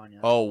resort, Tanya.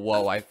 Oh,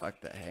 whoa! I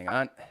fucked that. Hang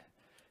on.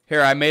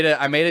 Here, I made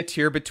a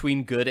tier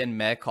between good and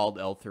meh called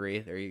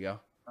L3. There you go.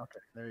 Okay,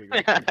 there you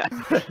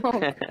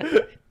go.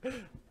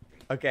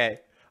 Okay.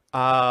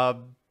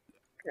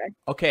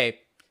 Okay.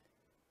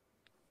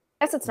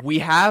 Yes, it's We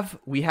have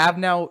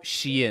now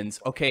Sheehan's.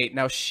 Okay,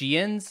 now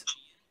Sheehan's.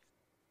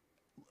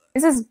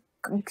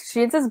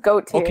 She's his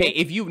goat tier. Okay,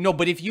 if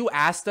you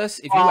asked us,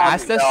 Oh,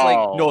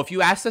 like no. if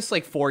you asked us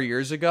like 4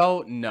 years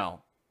ago,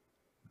 no.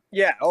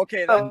 Yeah.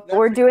 Okay. Oh, That's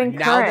we're doing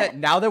current.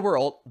 Now that we're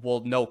old,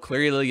 well, no,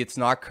 clearly it's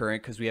not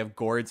current because we have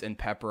Gourds and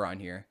Pepper on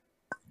here.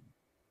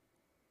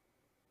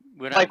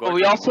 But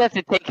we also have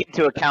to take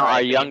into account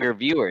our younger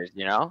viewers,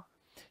 you know?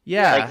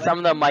 Yeah. Like, some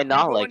of them might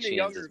not like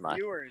Sheens as much.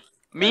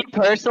 Me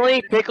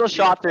personally, pickle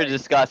shots are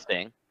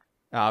disgusting.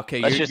 Okay,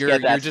 Let's you're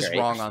just just straight.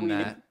 wrong on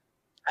that.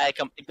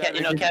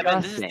 You know,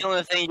 Kevin, this is the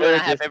only thing you They're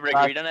and I have ever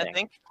agreed on. I disgusting.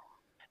 think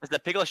is the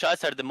pickle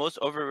shots are the most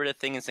overrated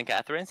thing in St.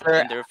 Catharines,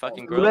 and they're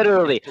fucking gross.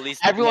 Literally, Police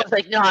everyone's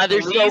like, "Nah,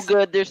 they're so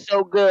good. They're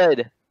so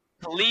good."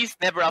 Police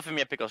never offer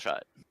me a pickle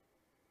shot.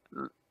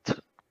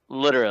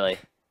 Literally.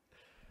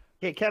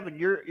 Okay, Kevin,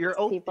 you're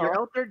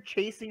out there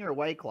chasing your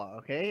White Claw.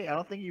 Okay, I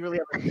don't think you really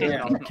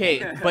have.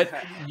 Okay, but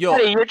yo,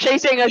 Hey, you're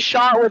chasing a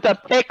shot with a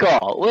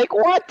pickle. Like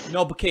what?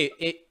 no, but okay,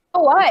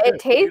 Oh, what? It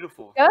tastes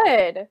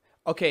good.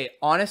 Okay,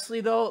 honestly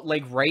though,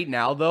 like right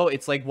now though,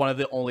 it's like one of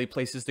the only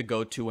places to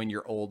go to when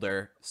you're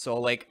older. So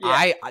like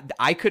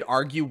I could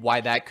argue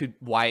why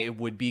it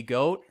would be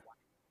GOAT.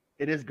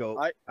 It is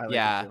GOAT.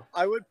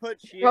 I would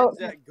put Sheens Well,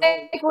 at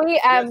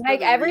GOAT.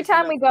 like every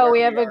time we go,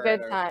 we have a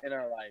good time. in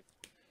our life.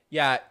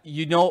 Yeah,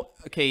 you know,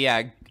 okay,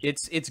 yeah,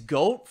 it's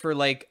GOAT for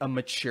like a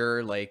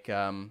mature like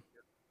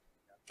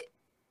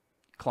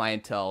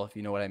clientele, if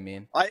you know what I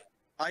mean.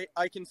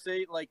 I can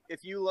say, like,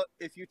 if you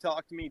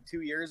talked to me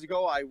 2 years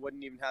ago, I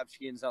wouldn't even have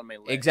Sheens on my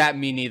list. Exact,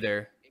 me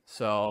neither.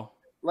 So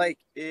like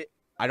it.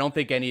 I don't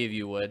think any of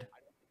you would.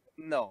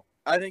 No,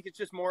 I think it's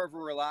just more of a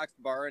relaxed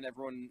bar, and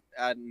everyone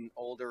at an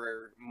older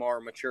or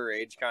more mature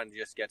age kind of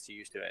just gets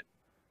used to it.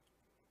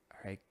 All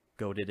right,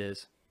 GOAT it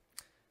is.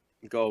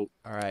 GOAT.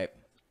 All right.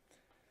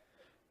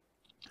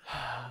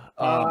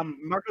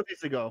 Marco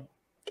needs to go.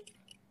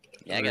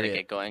 Yeah, I gotta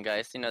get going,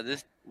 guys. You know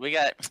this. We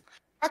got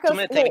Marcos, too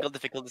many technical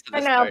difficulties. I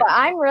know, but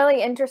I'm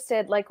really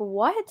interested. Like,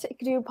 what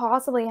do you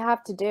possibly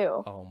have to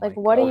do? Oh like,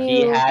 what do you?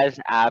 He has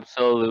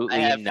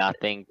absolutely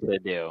nothing to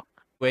do.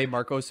 Anyway,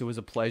 Marcos, it was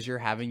a pleasure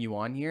having you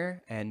on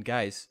here. And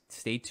guys,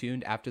 stay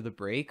tuned after the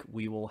break.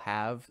 We will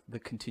have the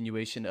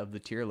continuation of the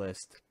tier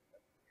list.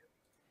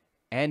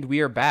 And we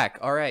are back.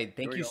 All right.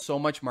 Thank you so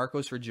much,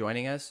 Marcos, for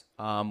joining us.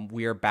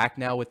 We are back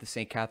now with the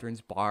St.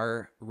 Catharines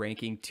Bar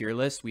ranking tier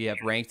list. We have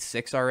ranked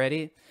 6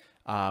 already.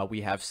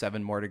 We have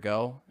 7 more to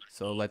go.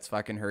 So let's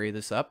fucking hurry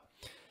this up.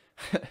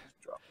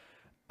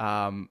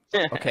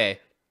 Okay.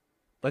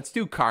 Let's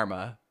do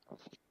Karma.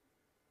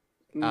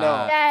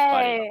 No.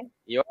 Yay.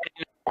 You already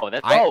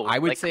know. I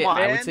would Like, say come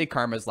on. I would say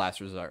Karma's last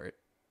resort.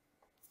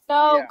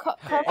 No,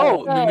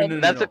 Yeah. no.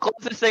 That's the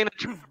closest thing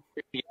to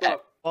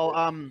get.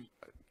 Well,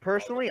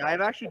 personally,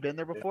 I've actually been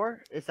there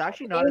before. It's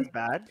actually not as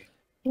bad.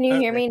 Can you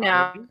hear me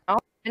now? I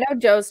know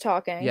Joe's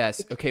talking.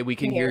 Yes. Okay, we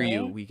can Can you hear hear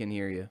you. me? We can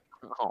hear you.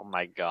 Oh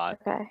my god.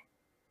 Okay.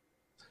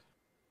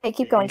 Hey,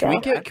 keep going,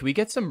 Can Joe. we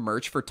get some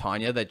merch for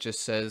Tanya that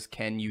just says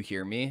 "Can you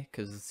hear me?"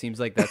 Because it seems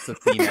like that's the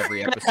theme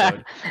every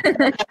episode.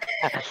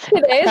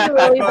 Today is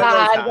really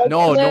bad. Like,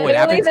 No, it literally,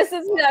 happens. This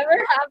has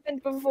never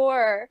happened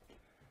before.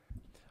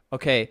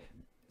 Okay,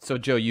 so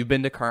Joe, you've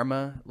been to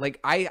Karma. Like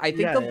I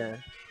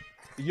think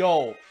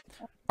Yo.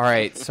 All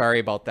right, sorry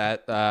about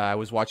that. I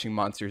was watching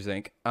Monsters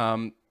Inc.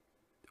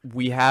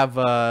 We have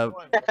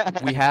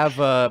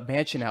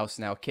Mansion House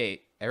now.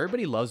 Kate,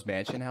 everybody loves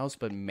Mansion House,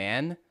 but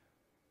man,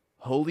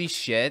 holy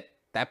shit,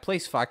 that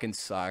place fucking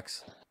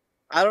sucks.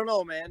 I don't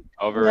know, man.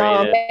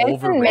 Overrated. No,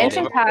 Overrated.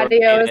 Mansion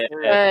Patio is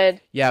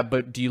good. Yeah,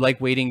 but do you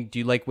like waiting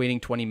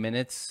 20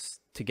 minutes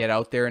to get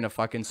out there in a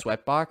fucking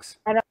sweatbox?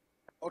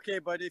 Okay,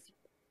 but if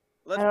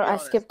I don't- I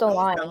skipped the those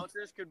line.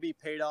 bouncers could be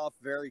paid off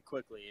very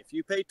quickly. If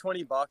you pay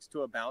 $20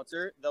 to a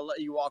bouncer, they'll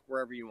let you walk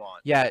wherever you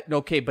want. Yeah,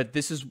 okay, but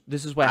this is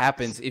what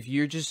happens if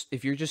you're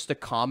just a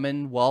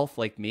commonwealth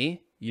like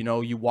me. You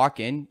know, you walk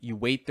in, you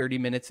wait 30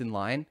 minutes in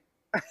line,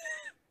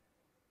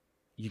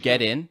 you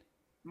get in,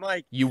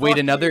 Mike, you wait fuck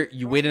another, you.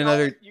 you wait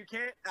another, You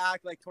can't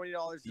act like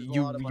 $20 is a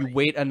you lot of money. you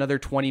wait another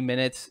 20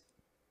 minutes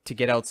to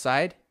get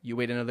outside. You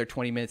wait another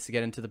 20 minutes to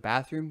get into the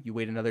bathroom. You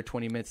wait another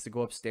 20 minutes to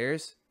go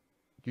upstairs.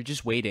 You're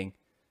just waiting.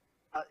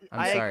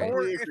 I'm sorry.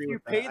 Or if you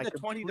pay the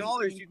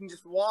 $20, you can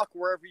just walk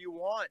wherever you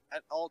want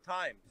at all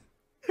times.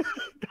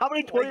 How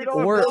many $20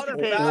 Or bills to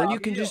pay off? you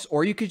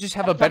could just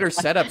have a better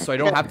setup so I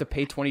don't have to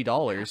pay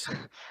 $20.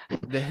 How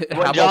When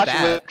about Josh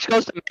that?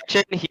 goes to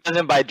Mansion, he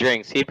doesn't buy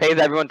drinks. He pays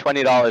everyone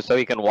 $20 so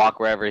he can walk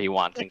wherever he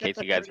wants. In case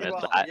you guys missed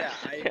that. Yeah,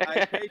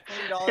 I pay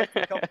 $20 for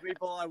a couple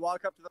people. I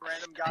walk up to the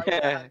random guy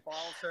with a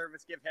bottle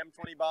service, give him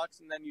 $20,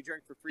 and then you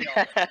drink for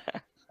 $3.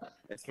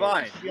 It's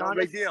fine. To be No big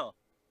honest, deal.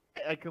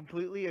 I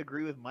completely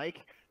agree with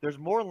Mike. There's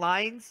more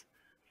lines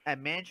at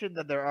Mansion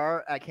than there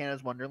are at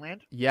Canada's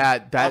Wonderland. Yeah,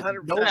 that 100%.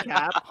 No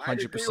cap.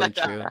 100%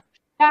 true.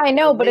 Yeah, I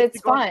know, but Wait it's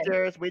to go fun.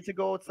 upstairs, wait to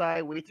go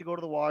outside, wait to go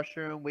to the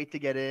washroom, wait to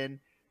get in.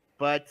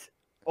 But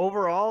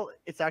overall,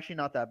 it's actually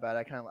not that bad.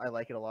 I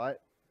like it a lot.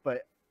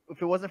 But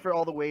if it wasn't for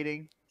all the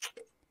waiting,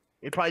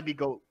 it'd probably be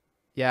GOAT.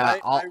 Yeah,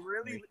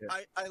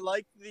 I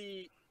like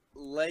the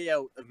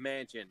layout of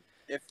Mansion.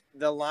 If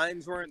the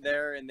lines weren't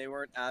there and they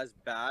weren't as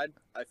bad,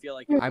 I feel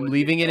like I'm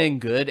leaving it in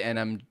good,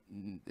 and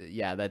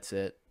yeah, that's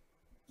it.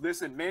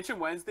 Listen, Mansion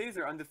Wednesdays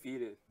are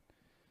undefeated.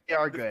 They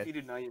are The good.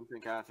 Defeated night in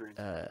St. Catharines.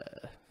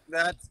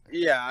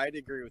 I'd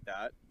agree with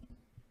that.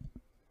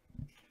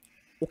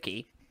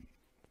 Okay.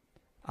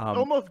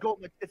 Almost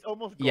goat. It's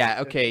almost goat.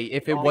 Yeah, okay.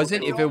 If it almost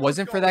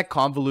wasn't for goat. that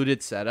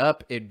convoluted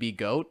setup, it'd be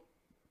goat.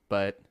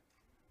 But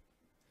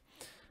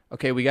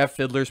okay, we got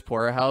Fiddler's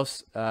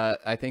Porterhouse.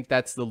 I think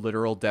that's the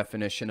literal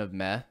definition of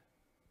meh.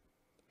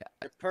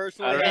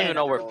 Personally, I don't even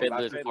know where Oh,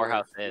 Fiddler's that's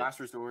Poorhouse is. Last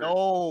resort.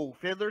 No,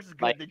 Fiddler's is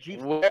good. Like, The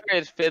Jeeps, where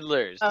is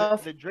Fiddler's? Oh,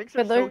 the drinks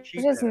are so Fiddler's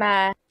cheap. is there.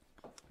 meh.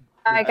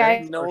 Like, The I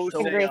drinks are no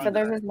so say agree. on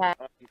Fiddler's that. is meh.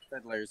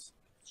 Fiddlers.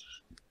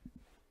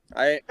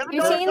 I Have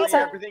you seen personally,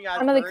 some- everything I've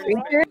some of the heard is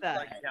creatures?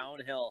 like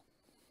downhill.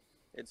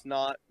 It's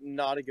not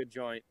a good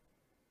joint.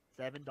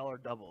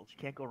 $7 doubles. You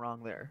can't go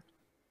wrong there.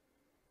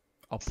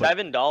 I'll put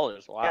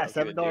 $7. Wow. Yeah,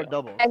 good $7 deal.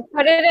 doubles. And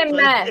put it in So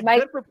meh. it's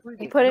Mike, good for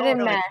pre- put it no, in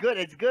no, meh. It's good.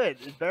 It's good.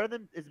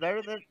 It's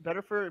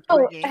better for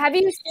Oh, pregame. have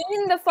you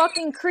seen the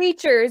fucking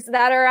creatures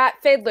that are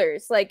at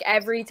Fiddler's like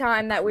every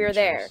time that we're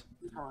there?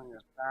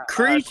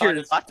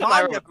 Creatures. Last time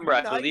I Tanya, remember,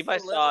 I be believe I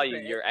nice a saw little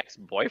bit. your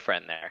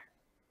ex-boyfriend there.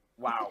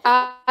 Wow.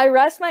 I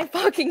rest my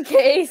fucking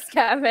case,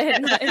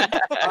 Kevin.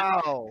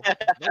 Wow.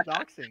 No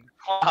doxing.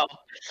 Wow.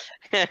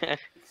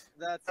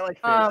 That's I like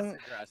fish.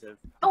 aggressive.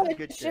 oh, That's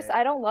good it's just shit.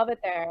 I don't love it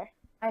there.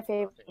 My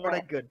favorite. What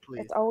a good, please.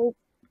 It's always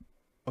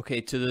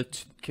Okay, to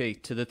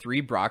the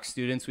three Brock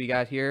students we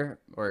got here,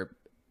 or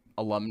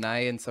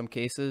alumni in some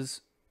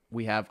cases,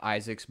 we have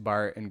Isaac's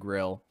Bar and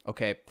Grill.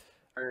 Okay,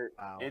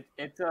 Wow.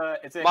 It's a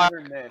Mark, hit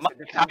or miss. Mark,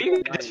 It how depends do you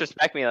on the night.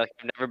 disrespect me like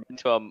I've never been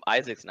to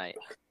Isaac's night?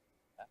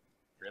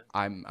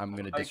 I'm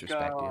gonna Like,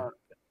 disrespect you.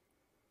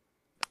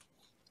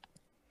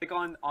 Like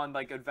on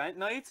like event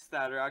nights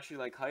that are actually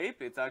like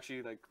hype, it's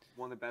actually like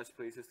one of the best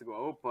places to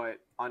go. But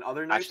on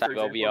other nights, for Hashtag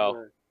example,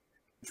 OVO.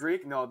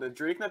 the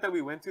Drake night that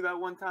we went to that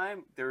one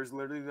time, there was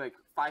literally like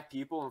 5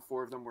 people and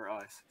 4 of them were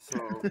us.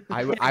 So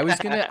I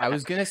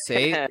was gonna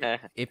say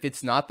if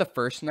it's not the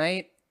first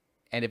night,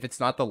 and if it's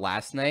not the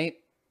last night,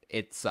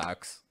 it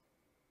sucks.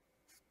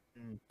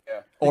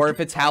 yeah. Or if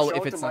it's how Shout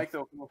if out it's to not. Mike,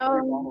 though, for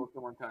free bottles the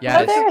one time. Yeah,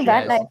 oh, their yes, event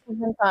yes. nights have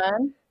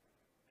been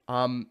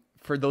fun.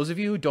 For those of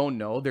you who don't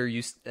know,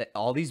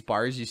 all these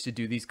bars used to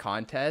do these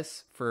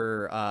contests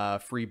for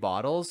free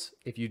bottles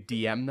if you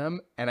DM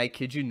them, and I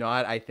kid you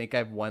not, I think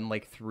I've won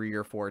like 3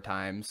 or 4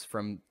 times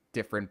from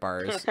different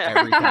bars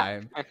every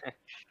time.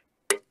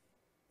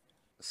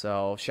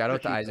 So shout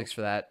out to Isaacs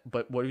for that.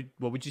 But what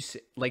would you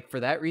say? Like for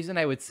that reason,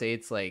 I would say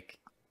it's like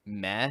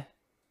meh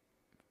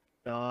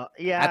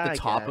Yeah. at the I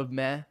top guess. of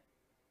meh.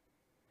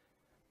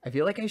 I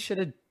feel like I should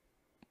have.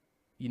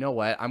 You know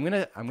what? I'm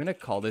gonna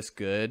call this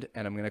good,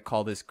 and I'm gonna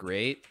call this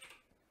great.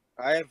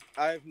 I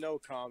have no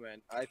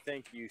comment. I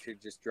think you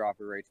should just drop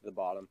it right to the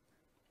bottom.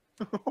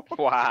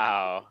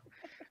 Wow.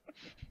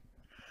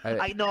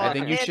 I know, I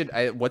think you and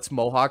should. What's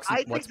Mohawk's? I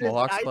think What's this,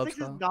 Mohawk's I club think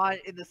this style? is not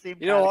in the same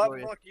You know what?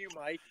 category. Fuck you,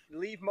 Mike.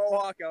 Leave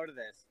Mohawk out of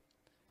this.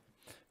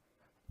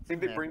 I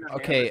think they bring their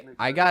Okay, hand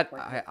I and got.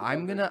 make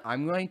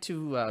I'm going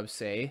to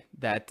say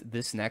that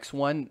this next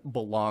one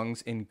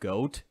belongs in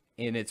GOAT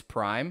in its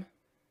prime.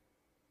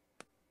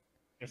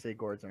 You're gonna say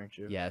gourds, aren't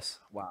you? Yes,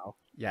 Wow.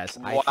 yes.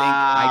 I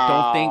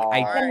don't think.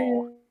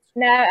 Alright.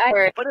 No,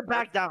 I Put it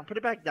back down. Put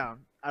it back down.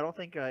 I don't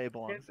think it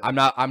belongs. there.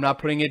 I'm not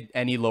putting it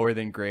any lower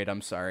than great.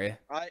 I'm sorry.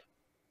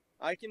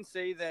 I can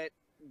say that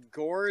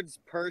Gord's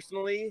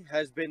personally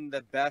has been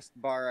the best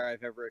bar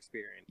I've ever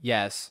experienced.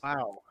 Yes.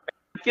 Wow.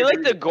 I feel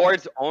like the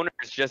Gourds owners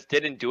just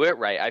didn't do it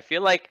right. I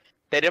feel like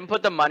they didn't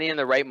put the money in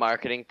the right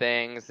marketing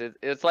things.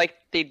 It's like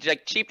they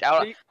like cheaped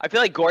out. I feel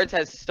like Gourds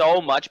has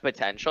so much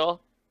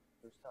potential.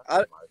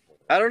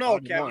 I don't know,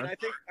 Not Kevin. anymore.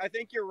 I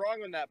think you're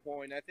wrong on that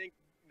point. I think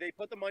they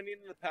put the money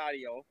into the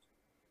patio,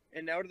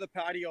 and out of the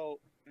patio,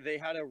 they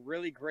had a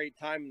really great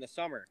time in the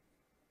summer.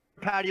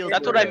 Patios.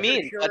 That's were what I good.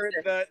 mean. Sure,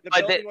 the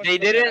But building wasn't they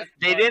the didn't best,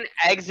 they but- didn't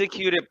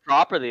execute it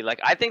properly. Like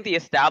I think the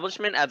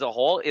establishment as a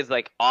whole is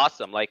like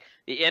awesome. Like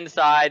the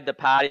inside, the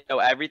patio,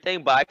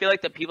 everything. But I feel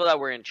like the people that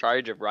were in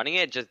charge of running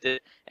it just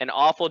did an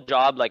awful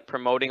job like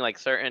promoting like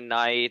certain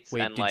nights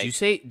Wait, and did like you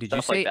say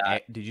stuff like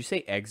that. did you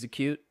say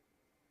execute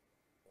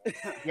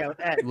Yeah, with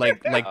Ed.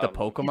 like the He's He's on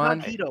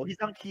Pokemon? keto. He's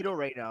on keto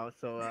right now,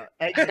 so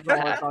eggs is all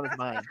that's on his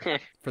mind.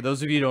 For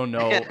those of you who don't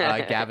know,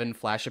 Gavin,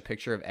 flash a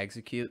picture of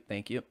execute.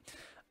 Thank you.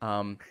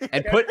 And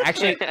put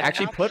actually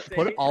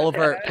put all of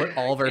our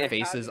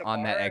faces the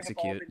on that bar have all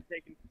execute. been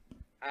taken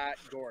at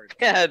Gord.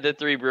 Yeah, the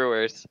three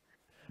brewers.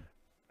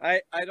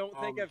 I don't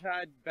think I've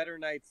had better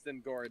nights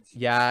than Gord's.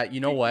 Yeah, you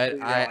know what?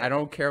 Yeah. I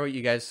don't care what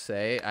you guys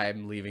say.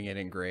 I'm leaving it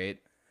in great.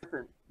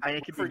 I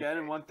Keep could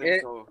forgetting one thing.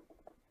 It- So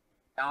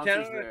 10 bouncers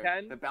out of there.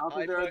 10, The bouncers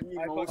I there are put- the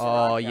I put most.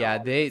 Oh whack yeah,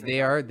 out.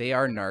 they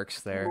are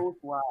narcs there. Most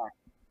whack.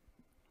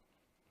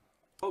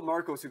 Oh,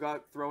 Marcos, who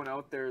got thrown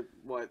out there,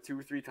 what, 2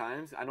 or 3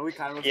 times? I know he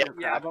kind of looks Yeah. like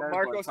a Yeah, crap but guy,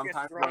 Marcos gets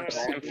sometimes thrown out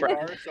like- of the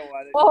bar, so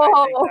I think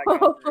Oh. that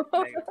counts for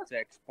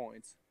 -6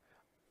 points.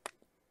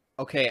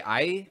 Okay,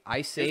 I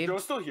Is saved. Joe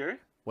still here?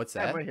 What's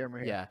Yeah, that? I'm right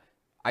here. Yeah,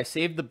 I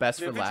saved the best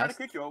Did for they try to last.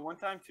 kick you out one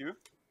time too?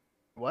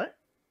 What?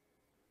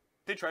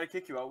 They try to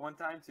kick you out one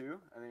time too?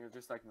 I think it's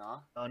just like, nah.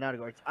 Oh, not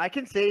gourds. I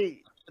can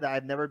say that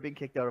I've never been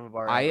kicked out of a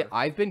bar.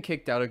 I've been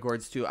kicked out of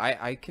Gourds too.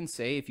 I can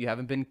say if you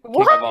haven't been kicked,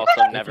 What? I've also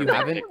if never you been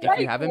haven't kicked if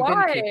you haven't been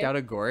Why? kicked out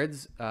of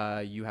Gourds,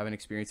 you haven't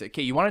experienced it.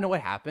 Okay, you want to know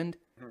what happened?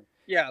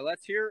 Yeah,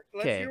 let's hear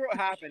Okay. what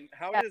happened.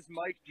 How does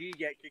Mike G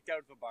get kicked out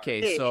of a bar?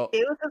 Okay, so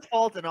it was his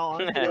fault and all.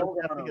 It was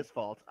definitely his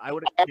fault. I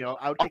would,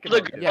 I would kick him The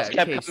out. Too. girls Yeah, kept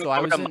okay, coming so I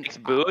over was to in- Mike's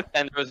booth,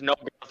 and there was no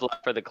girls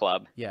left for the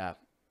club. yeah,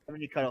 I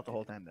mean, you cut out the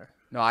whole time there.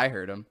 no, I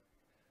heard him.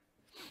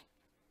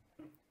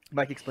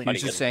 Mike explained. He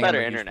was it just again. saying I'm Better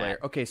a huge internet. player.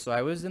 Okay, so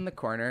I was in the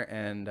corner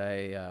and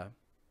I,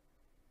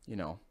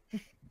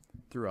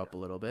 threw up a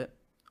little bit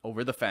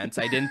over the fence.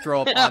 I didn't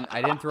throw up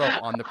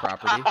on the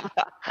property.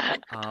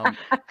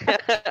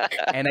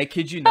 And I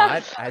kid you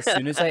not, as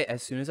soon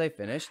as I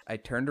finished, I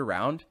turned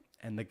around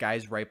and the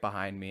guy's right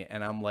behind me,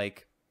 and I'm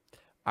like,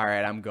 all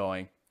right, I'm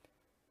going.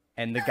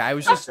 And the guy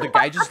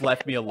just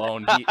left me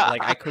alone.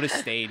 I could have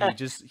stayed.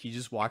 He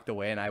just walked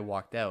away and I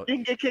walked out. You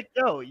didn't get kicked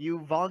out. You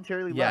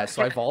voluntarily Yeah, left.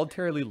 so I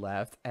voluntarily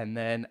left, and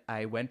then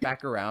I went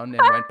back around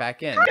and went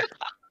back in,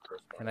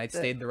 and I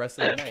stayed the rest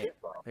of the night.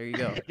 There you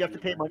go. You have to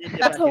pay money to get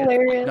That's back in.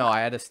 hilarious. No, I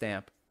had a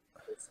stamp.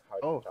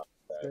 Oh,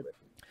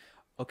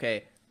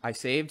 Okay, I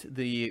saved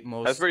the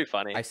most. That's pretty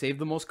funny. I saved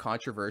the most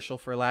controversial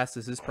for last.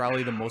 This is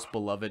probably the most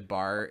beloved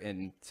bar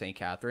in St.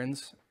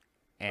 Catharines,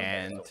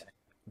 and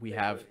we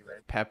have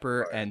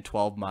Pepper and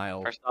 12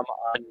 Mile. For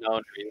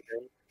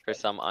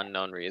some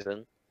unknown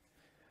reason.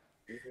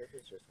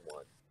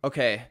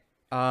 Okay,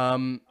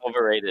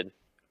 Overrated.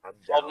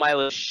 12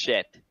 Mile is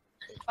shit.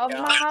 12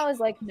 Mile is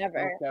like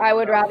never. Okay, I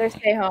would rather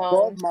stay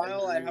home. 12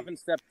 Mile, I haven't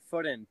stepped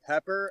foot in.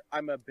 Pepper,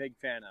 I'm a big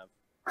fan of.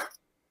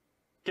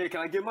 Okay,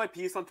 can I give my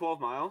piece on 12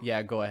 Mile?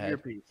 yeah, go your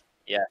ahead. piece.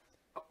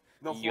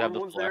 The You have foreign the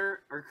ones floor. there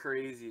are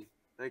crazy.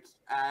 Like,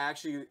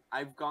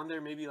 I've gone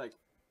there maybe like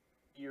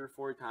 3 or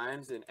 4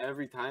 times, and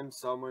every time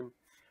someone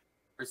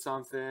or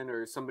something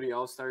or somebody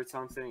else starts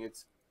something,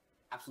 it's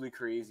absolutely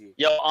crazy.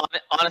 Yo,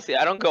 honestly,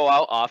 I don't go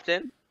out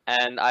often,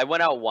 and I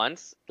went out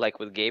once, like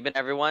with Gabe and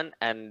everyone,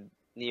 and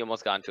he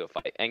almost got into a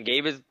fight. And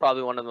Gabe is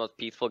probably one of the most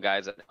peaceful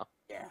guys I know.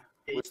 Yeah.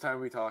 Which time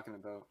are we talking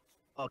about?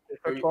 Okay,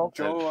 Are for you- 12.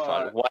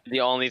 Joe, One of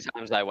the only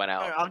times I went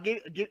out. I'll give.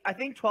 I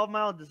think 12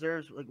 Mile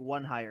deserves like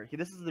one higher. Okay,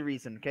 this is the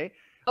reason. Okay.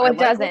 Oh, I it like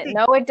what doesn't. they-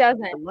 No, it I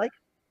doesn't. like.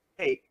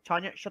 Hey,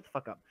 Tanya, shut the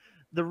fuck up.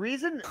 The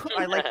reason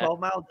I like 12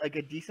 Mile like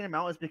a decent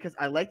amount is because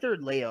I like their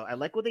layout. I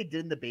like what they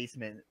did in the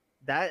basement.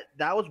 That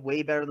was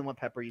way better than what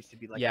Pepper used to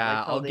be like. I Yeah,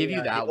 like how I'll give you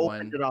they that opened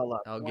one. It all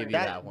up. I'll give you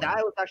that that one. That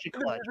was actually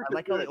And the clutch. music I is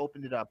like how they good.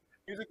 opened it up,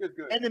 Music is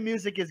good. and the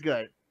music is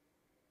good,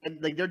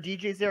 and like their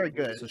DJs there are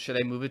good. So should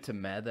I move it to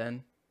Med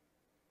then?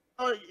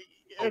 Oh,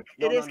 it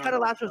no, is no, kind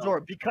of no, last no.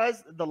 resort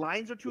because the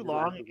lines are too It's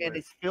long last and resort.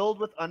 it's filled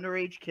with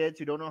underage kids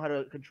who don't know how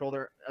to control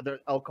their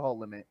alcohol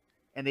limit,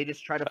 and they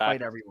just try to fight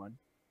Facts. everyone.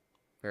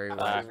 Very wise.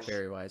 Facts.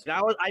 Very wise.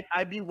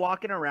 I'd be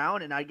walking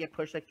around and I'd get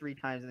pushed like 3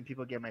 times, and then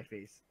people get in my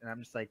face, and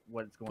I'm just like,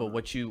 what's going But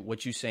on?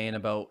 what you saying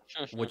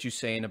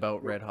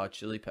about Red Hot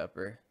Chili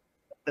Pepper?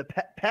 The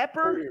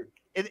pepper Weird.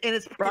 in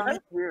its prime?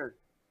 Weird.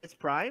 Its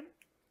prime?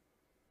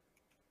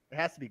 It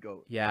has to be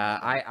goat. Yeah,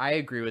 I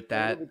agree with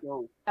that.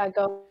 I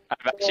go.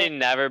 I've actually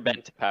never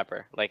been to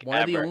Pepper, like One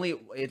ever. of the only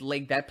that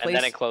and then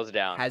place it closed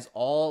down. has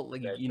all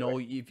like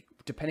if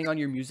depending on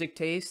your music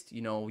taste,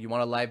 you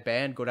want a live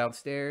band, go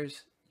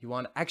downstairs. You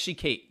want actually,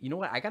 Kate, you know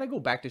what? I gotta go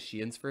back to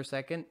Sheehan's for a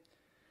second.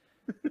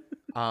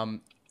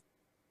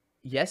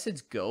 Yes, it's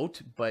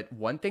GOAT, but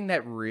one thing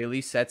that really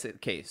sets it.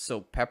 Okay,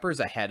 so Pepper's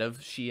ahead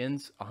of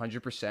Sheehan's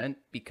 100%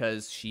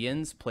 because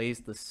Sheehan's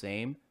plays the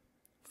same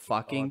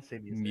fucking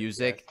same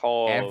music, music,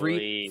 every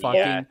Holy fucking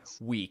yes.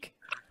 week.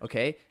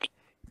 Okay,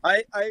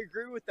 I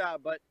agree with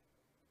that, but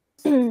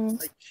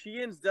like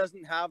Sheehan's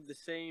doesn't have the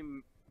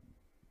same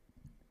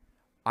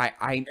I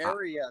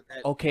area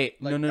that okay,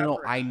 like no.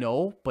 Pepper I has.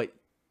 know, but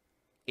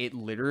it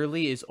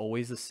literally is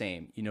always the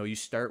same. You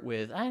start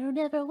with I don't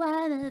ever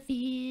wanna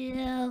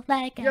feel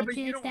like Yeah, I'm but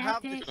you just don't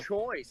have the acting."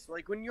 choice.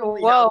 Like when you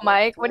only Whoa, have one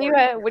Mike, what do you floor,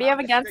 have- what do you have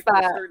to against stick to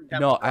a that? certain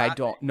No, I demographic.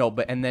 don't. No,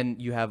 but and then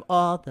you have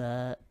all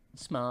the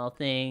small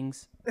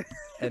things,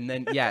 and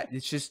then yeah,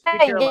 it's just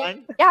Hey,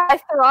 Caroline? yeah, I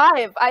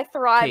thrive. I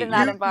thrive Okay, in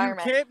that you-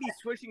 environment. You can't be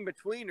switching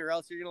between, or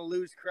else you're gonna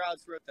lose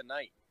crowds throughout the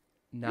night.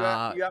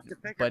 nah. you have to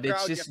pick a But it's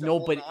crowd, you just have to no.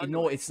 hold But on to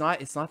no, it. it's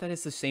not. It's not that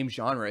it's the same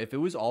genre. If it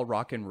was all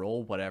rock and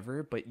roll,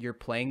 whatever. But you're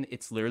playing.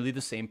 It's literally the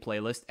same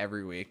playlist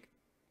every week.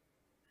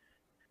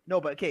 No,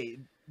 but okay,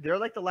 they're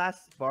like the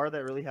last bar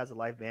that really has a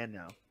live band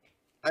now.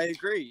 I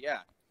agree. Yeah,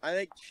 I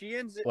think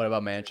Sheehan's What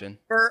about Mansion?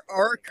 for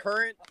our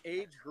current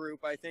age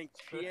group. I think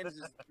Sheehan's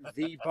is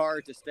the bar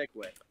to stick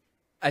with.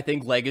 I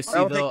think Legacy I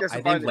don't think though. there's a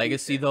I bar think that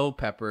Legacy beats it. though.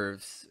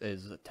 Peppers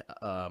is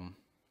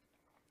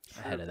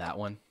ahead of that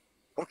one.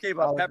 Okay,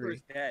 but I'll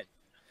Pepper's dead.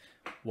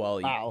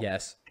 Well, Wow.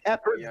 yes,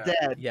 Pepper's Yeah.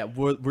 dead. yeah.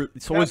 So is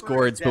Pepper is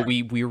Gourds, but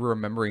dead. we were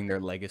remembering their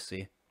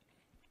legacy.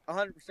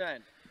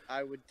 100%.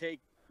 I would take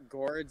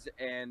Gourds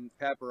and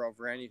Pepper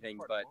over anything,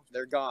 but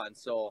they're gone.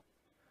 So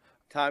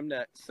time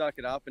to suck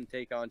it up and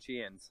take on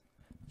Sheehan's.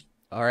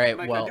 All right.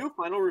 Mike, Well, can I do a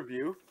final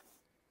review?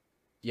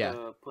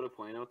 yeah, Put a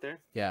point out there.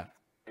 yeah.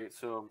 Okay,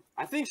 so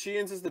I think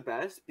Sheehan's is the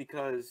best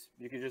because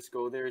you can just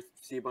go there,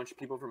 see a bunch of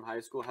people from high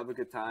school, have a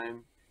good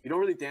time. You don't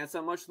really dance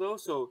that much though,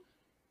 so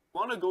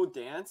want to go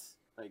dance,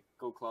 like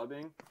go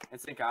clubbing,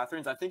 and St.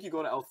 Catharines, I think you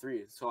go to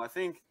L3. So I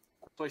think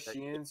plus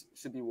Sheehan's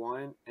should be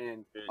 1,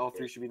 and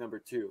L3 should be number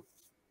 2.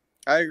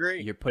 I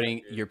agree. You're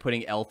putting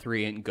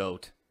L3 in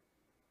GOAT.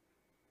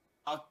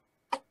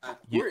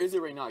 Where is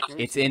it right now?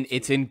 It's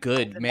in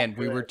good, man.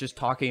 We were just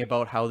talking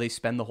about how they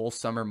spend the whole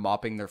summer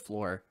mopping their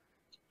floor.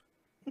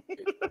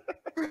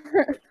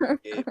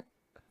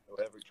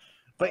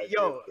 But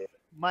yo,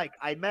 Mike,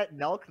 I met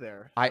Nelk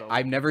there. So.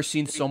 I've never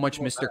seen so much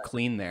Mr.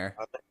 Clean there.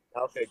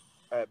 Okay,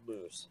 at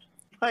Moose.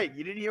 Mike,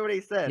 you didn't hear what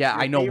he said. Yeah,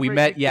 Your I know. We favorite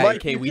met. Yeah, Mike,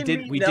 okay. you We can did.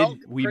 meet We Nelk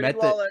did. We pretty met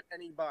well the. at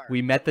any bar.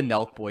 We met the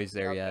Nelk boys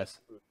there. Yes.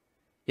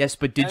 Yes,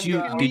 but did you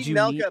meet did you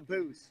Nelk meet? at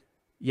Booze?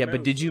 Yeah,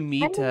 but did you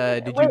meet?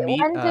 When Did wait, you meet?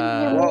 when did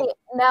you meet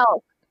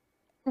Mel?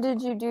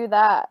 Did you do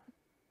that?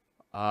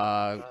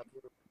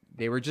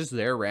 They were just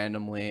there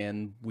randomly,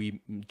 and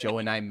Joe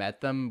and I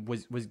met them.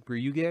 Were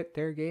you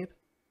there, Gabe?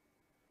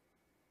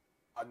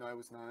 No, I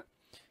was not.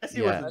 Yes,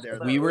 he Yeah, wasn't there.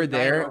 we though. were It was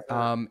there.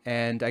 905.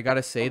 And I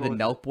gotta say, the Oh,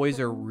 Nelk boys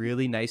are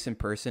really nice in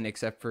person,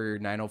 except for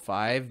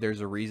 905.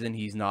 There's a reason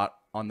he's not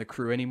on the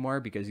crew anymore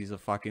because he's a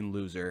fucking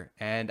loser.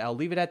 And I'll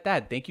leave it at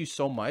that. Thank you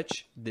so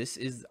much. This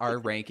is our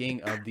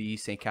ranking of the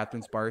St.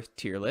 Catharines Bar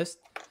tier list.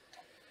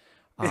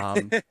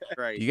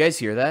 Right. You guys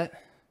hear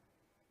that?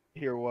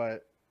 Hear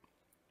what?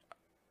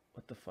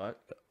 What the fuck?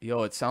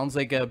 Yo, it sounds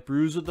like a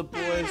Brews with the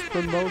Boys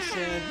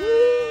promotion.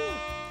 Woo!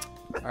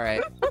 All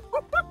right.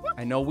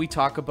 I know we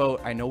talk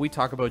about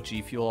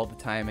G Fuel all the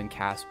time, and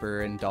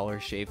Casper and Dollar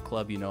Shave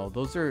Club. You know,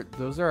 those are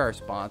our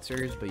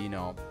sponsors, but you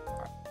know,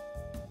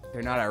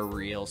 they're not our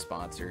real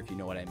sponsor, if you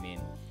know what I mean.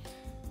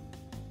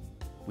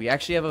 We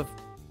actually have a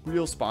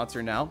real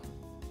sponsor now.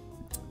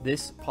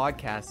 This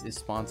podcast is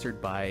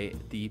sponsored by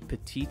the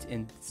Petite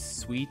and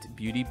Sweet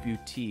Beauty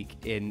Boutique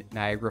in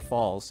Niagara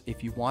Falls.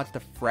 If you want the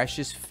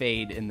freshest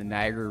fade in the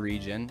Niagara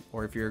region,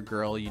 or if you're a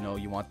girl, you know,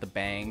 you want the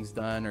bangs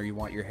done, or you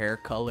want your hair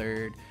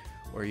colored,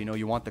 or you know,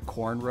 you want the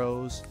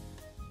cornrows,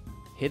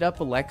 hit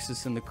up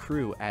Alexis and the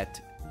crew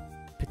at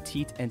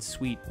Petite and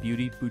Sweet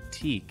Beauty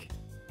Boutique.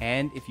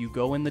 And if you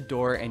go in the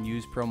door and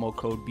use promo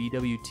code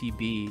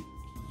BWTB,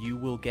 you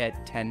will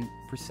get 10%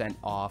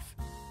 off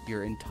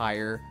your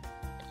entire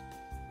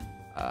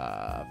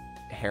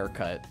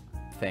haircut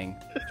thing.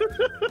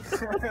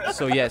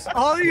 So yes,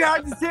 All you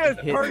have to say is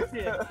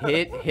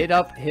purchase. hit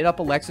up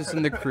Alexis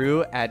and the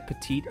crew at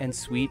Petite and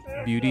Sweet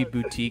Beauty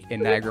Boutique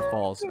in Niagara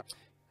Falls.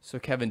 So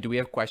Kevin, do we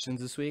have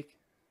questions this week?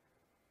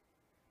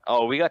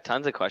 Oh, we got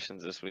tons of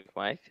questions this week,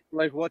 Mike.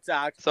 Like, what's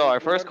actually? So our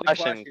what first are the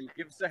question- questions?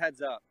 Give us a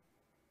heads up.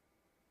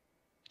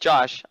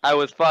 Josh, I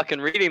was fucking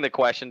reading the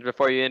questions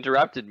before you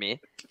interrupted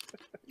me.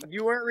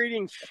 You weren't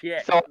reading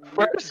shit. So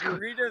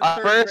You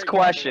our first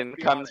question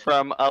comes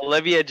from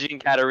Olivia Jean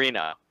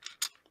Caterina.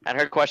 And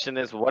her question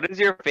is, what is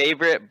your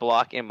favorite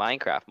block in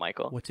Minecraft,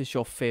 Michael? What is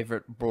your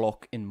favorite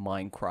block in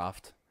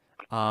Minecraft?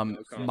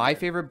 My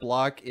favorite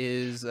block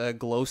is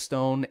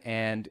glowstone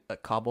and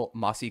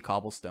mossy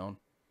cobblestone.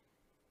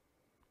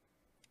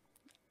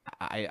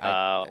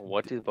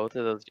 What do both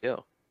of those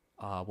do?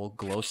 Well,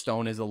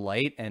 glowstone is a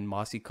light, and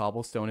mossy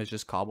cobblestone is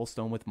just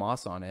cobblestone with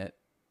moss on it.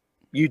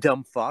 You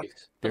dumb fuck.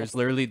 There's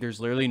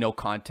literally no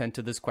content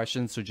to this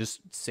question, so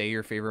just say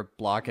your favorite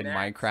block in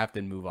Minecraft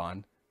and move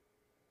on.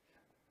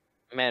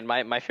 Man,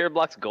 my favorite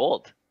block's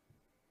gold.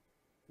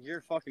 You're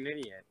a fucking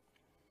idiot.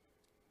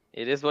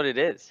 It is what it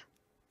is.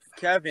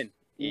 Kevin,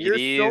 It you're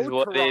is so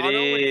what Toronto, it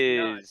it's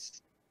nuts.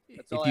 is.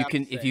 That's all I have to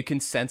If say. you can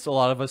sense a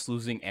lot of us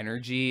losing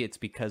energy, it's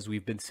because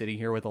we've been sitting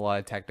here with a lot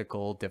of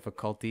technical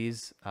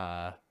difficulties.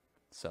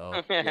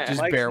 So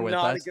just Mike's bear with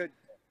not us.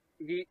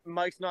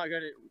 Mike's not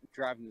good at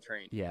driving the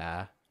train.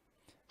 Yeah.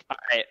 All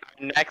right.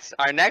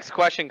 Our next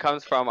question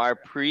comes from our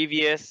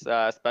previous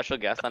special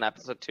guest on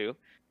episode 2. If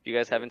you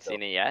guys haven't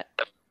seen it yet,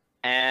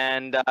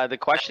 and the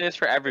question is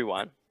for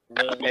everyone.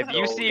 If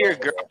you see your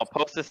girl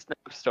post a snap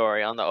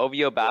story on the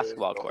OVO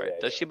basketball court,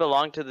 does she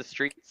belong to the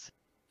streets?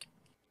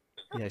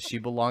 Yeah, she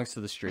belongs to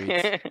the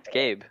streets.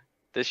 Gabe,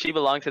 does she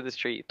belong to the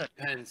streets?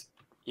 Depends.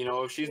 You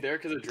know, if she's there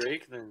because of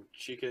Drake, then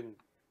she can do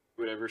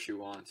whatever she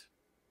wants.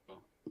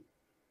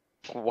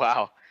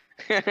 Wow.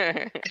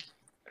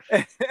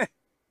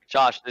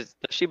 Josh, does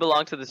she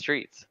belong to the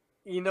streets?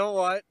 You know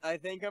what? I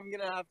think I'm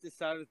gonna have to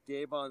side with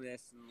Gabe on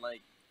this, and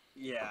like,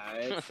 yeah,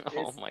 it's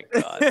Oh my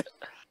god.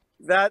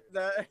 that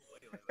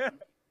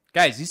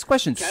Guys, these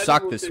questions Kevin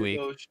suck will this say, week.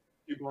 though,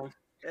 she belongs-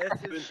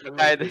 this is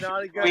Alright,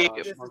 not a good. we-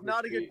 This is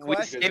not a good we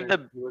question. saved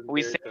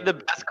the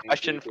best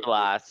question for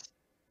last.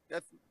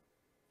 That's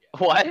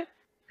What?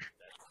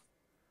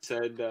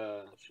 Said,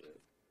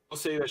 I'll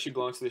say that she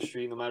belongs to the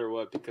street no matter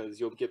what because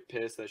you'll get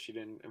pissed that she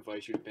didn't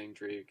invite you to bang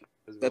Drake.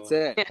 As well. that's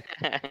it.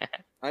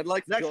 I'd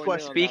like to Next join in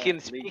question.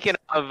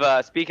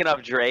 on Speaking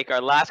of Drake,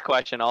 our last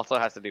question also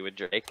has to do with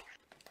Drake,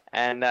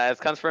 and it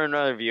comes from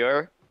another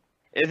viewer.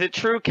 Is it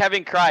true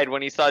Kevin cried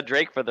when he saw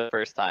Drake for the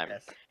first time?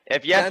 Yes.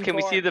 If yes, can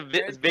we 10-4, see the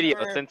video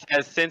 10-4. since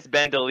has since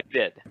been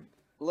deleted?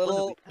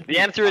 Little The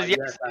answer is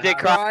yes. He did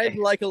cry. cried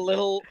like a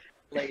little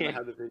lady. I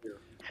have the video.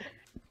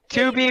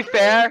 To be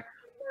fair,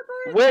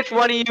 which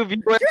one of you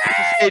viewers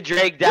can say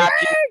Drake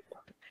dapped you?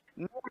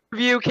 None of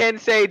you can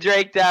say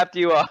Drake dapped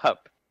you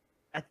up.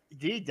 Did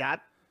he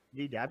dap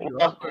you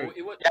Well, up? Or-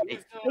 It was, Yeah,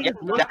 it was, he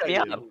dapped me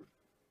up.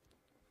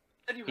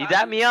 He had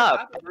dapped me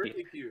up. a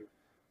birthday cue.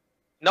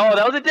 No,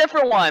 that was a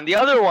different one. The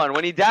other one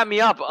when he dapped me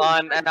up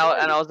on, and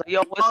I was like,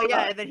 yo, what's Oh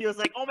yeah, up? and then he was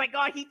like, "Oh my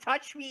god, he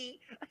touched me!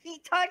 He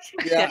touched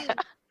me!" Yeah.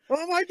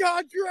 Oh my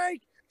God,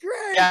 Drake!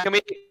 Drake! Yeah,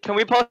 can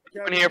we post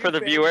Yeah, one here for the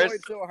viewers?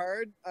 So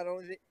hard, I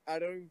don't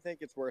even think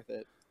it's worth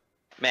it.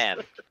 Man,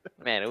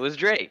 it was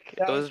Drake.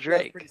 That It was that's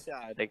Drake. pretty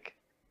sad. Like,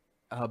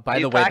 By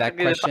he's the way, that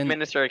practically the Prime question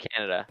Minister of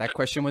Canada. that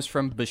question was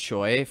from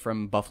Bishoy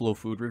from Buffalo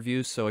Food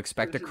Reviews. So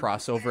expect a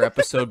crossover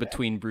episode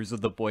between Brews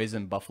with the Boys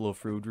and Buffalo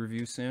Food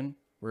Review soon.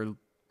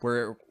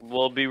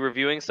 We'll be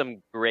reviewing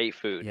some great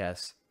food.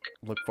 Yes,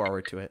 look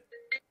forward to it.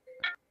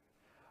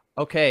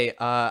 Okay,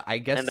 I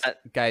guess And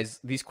that- guys,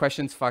 these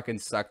questions fucking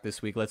suck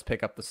this week. Let's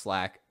pick up the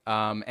slack.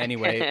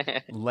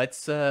 Anyway, let's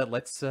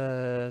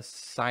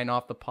sign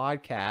off the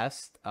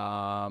podcast.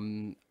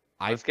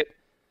 Let's get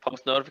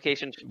post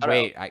notification.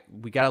 Wait,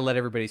 we gotta let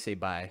everybody say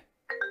bye.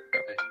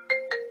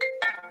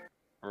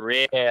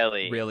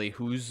 Really? Really,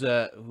 who's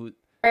who?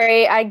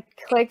 Sorry, I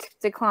clicked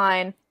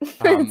decline.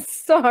 Um,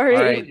 Sorry.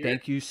 All right,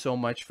 thank you so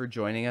much for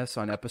joining us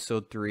on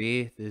episode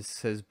 3.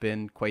 This has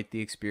been quite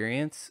the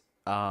experience.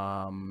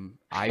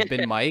 I've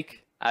been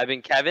Mike. I've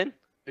been Kevin.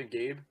 Big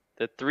Gabe.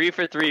 The 3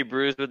 for 3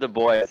 Brews with the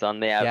Boys on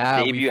the Yeah,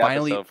 debut we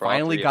episode for all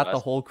finally three got of the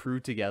us. whole crew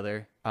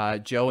together.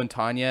 Joe and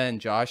Tanya and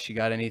Josh, you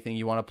got anything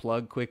you want to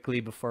plug quickly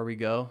before we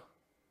go?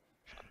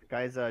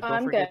 Guys, don't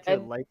I'm forget to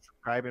good. like,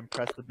 subscribe, and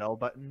press the bell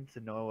button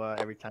to know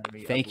every time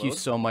we Thank you upload.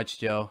 so much,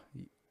 Joe.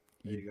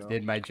 There you You go.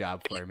 did my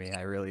job for me.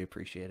 I really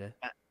appreciate it.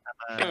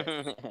 I'm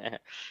a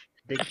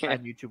big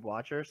time YouTube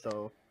watcher,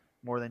 so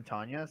more than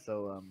Tanya.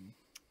 So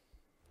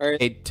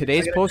Hey,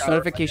 today's I gotta post shower.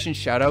 notification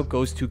shout out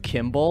goes to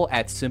Kimball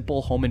at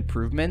Simple Home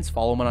Improvements.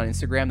 Follow him on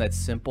Instagram. That's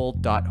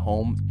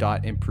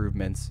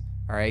simple.home.improvements.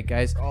 All right,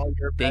 guys. for all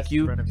your Thank best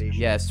you. renovation.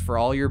 Yes, for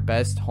all your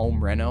best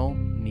home reno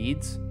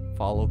needs,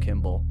 follow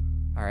Kimball.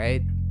 All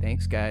right.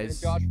 Thanks, And guys.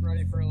 Josh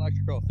ready for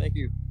electrical. Thank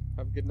you.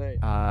 Have a good night.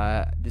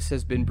 This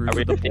has been Brews Are we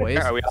with the off the air? Boys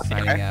Are we off the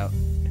signing air? out.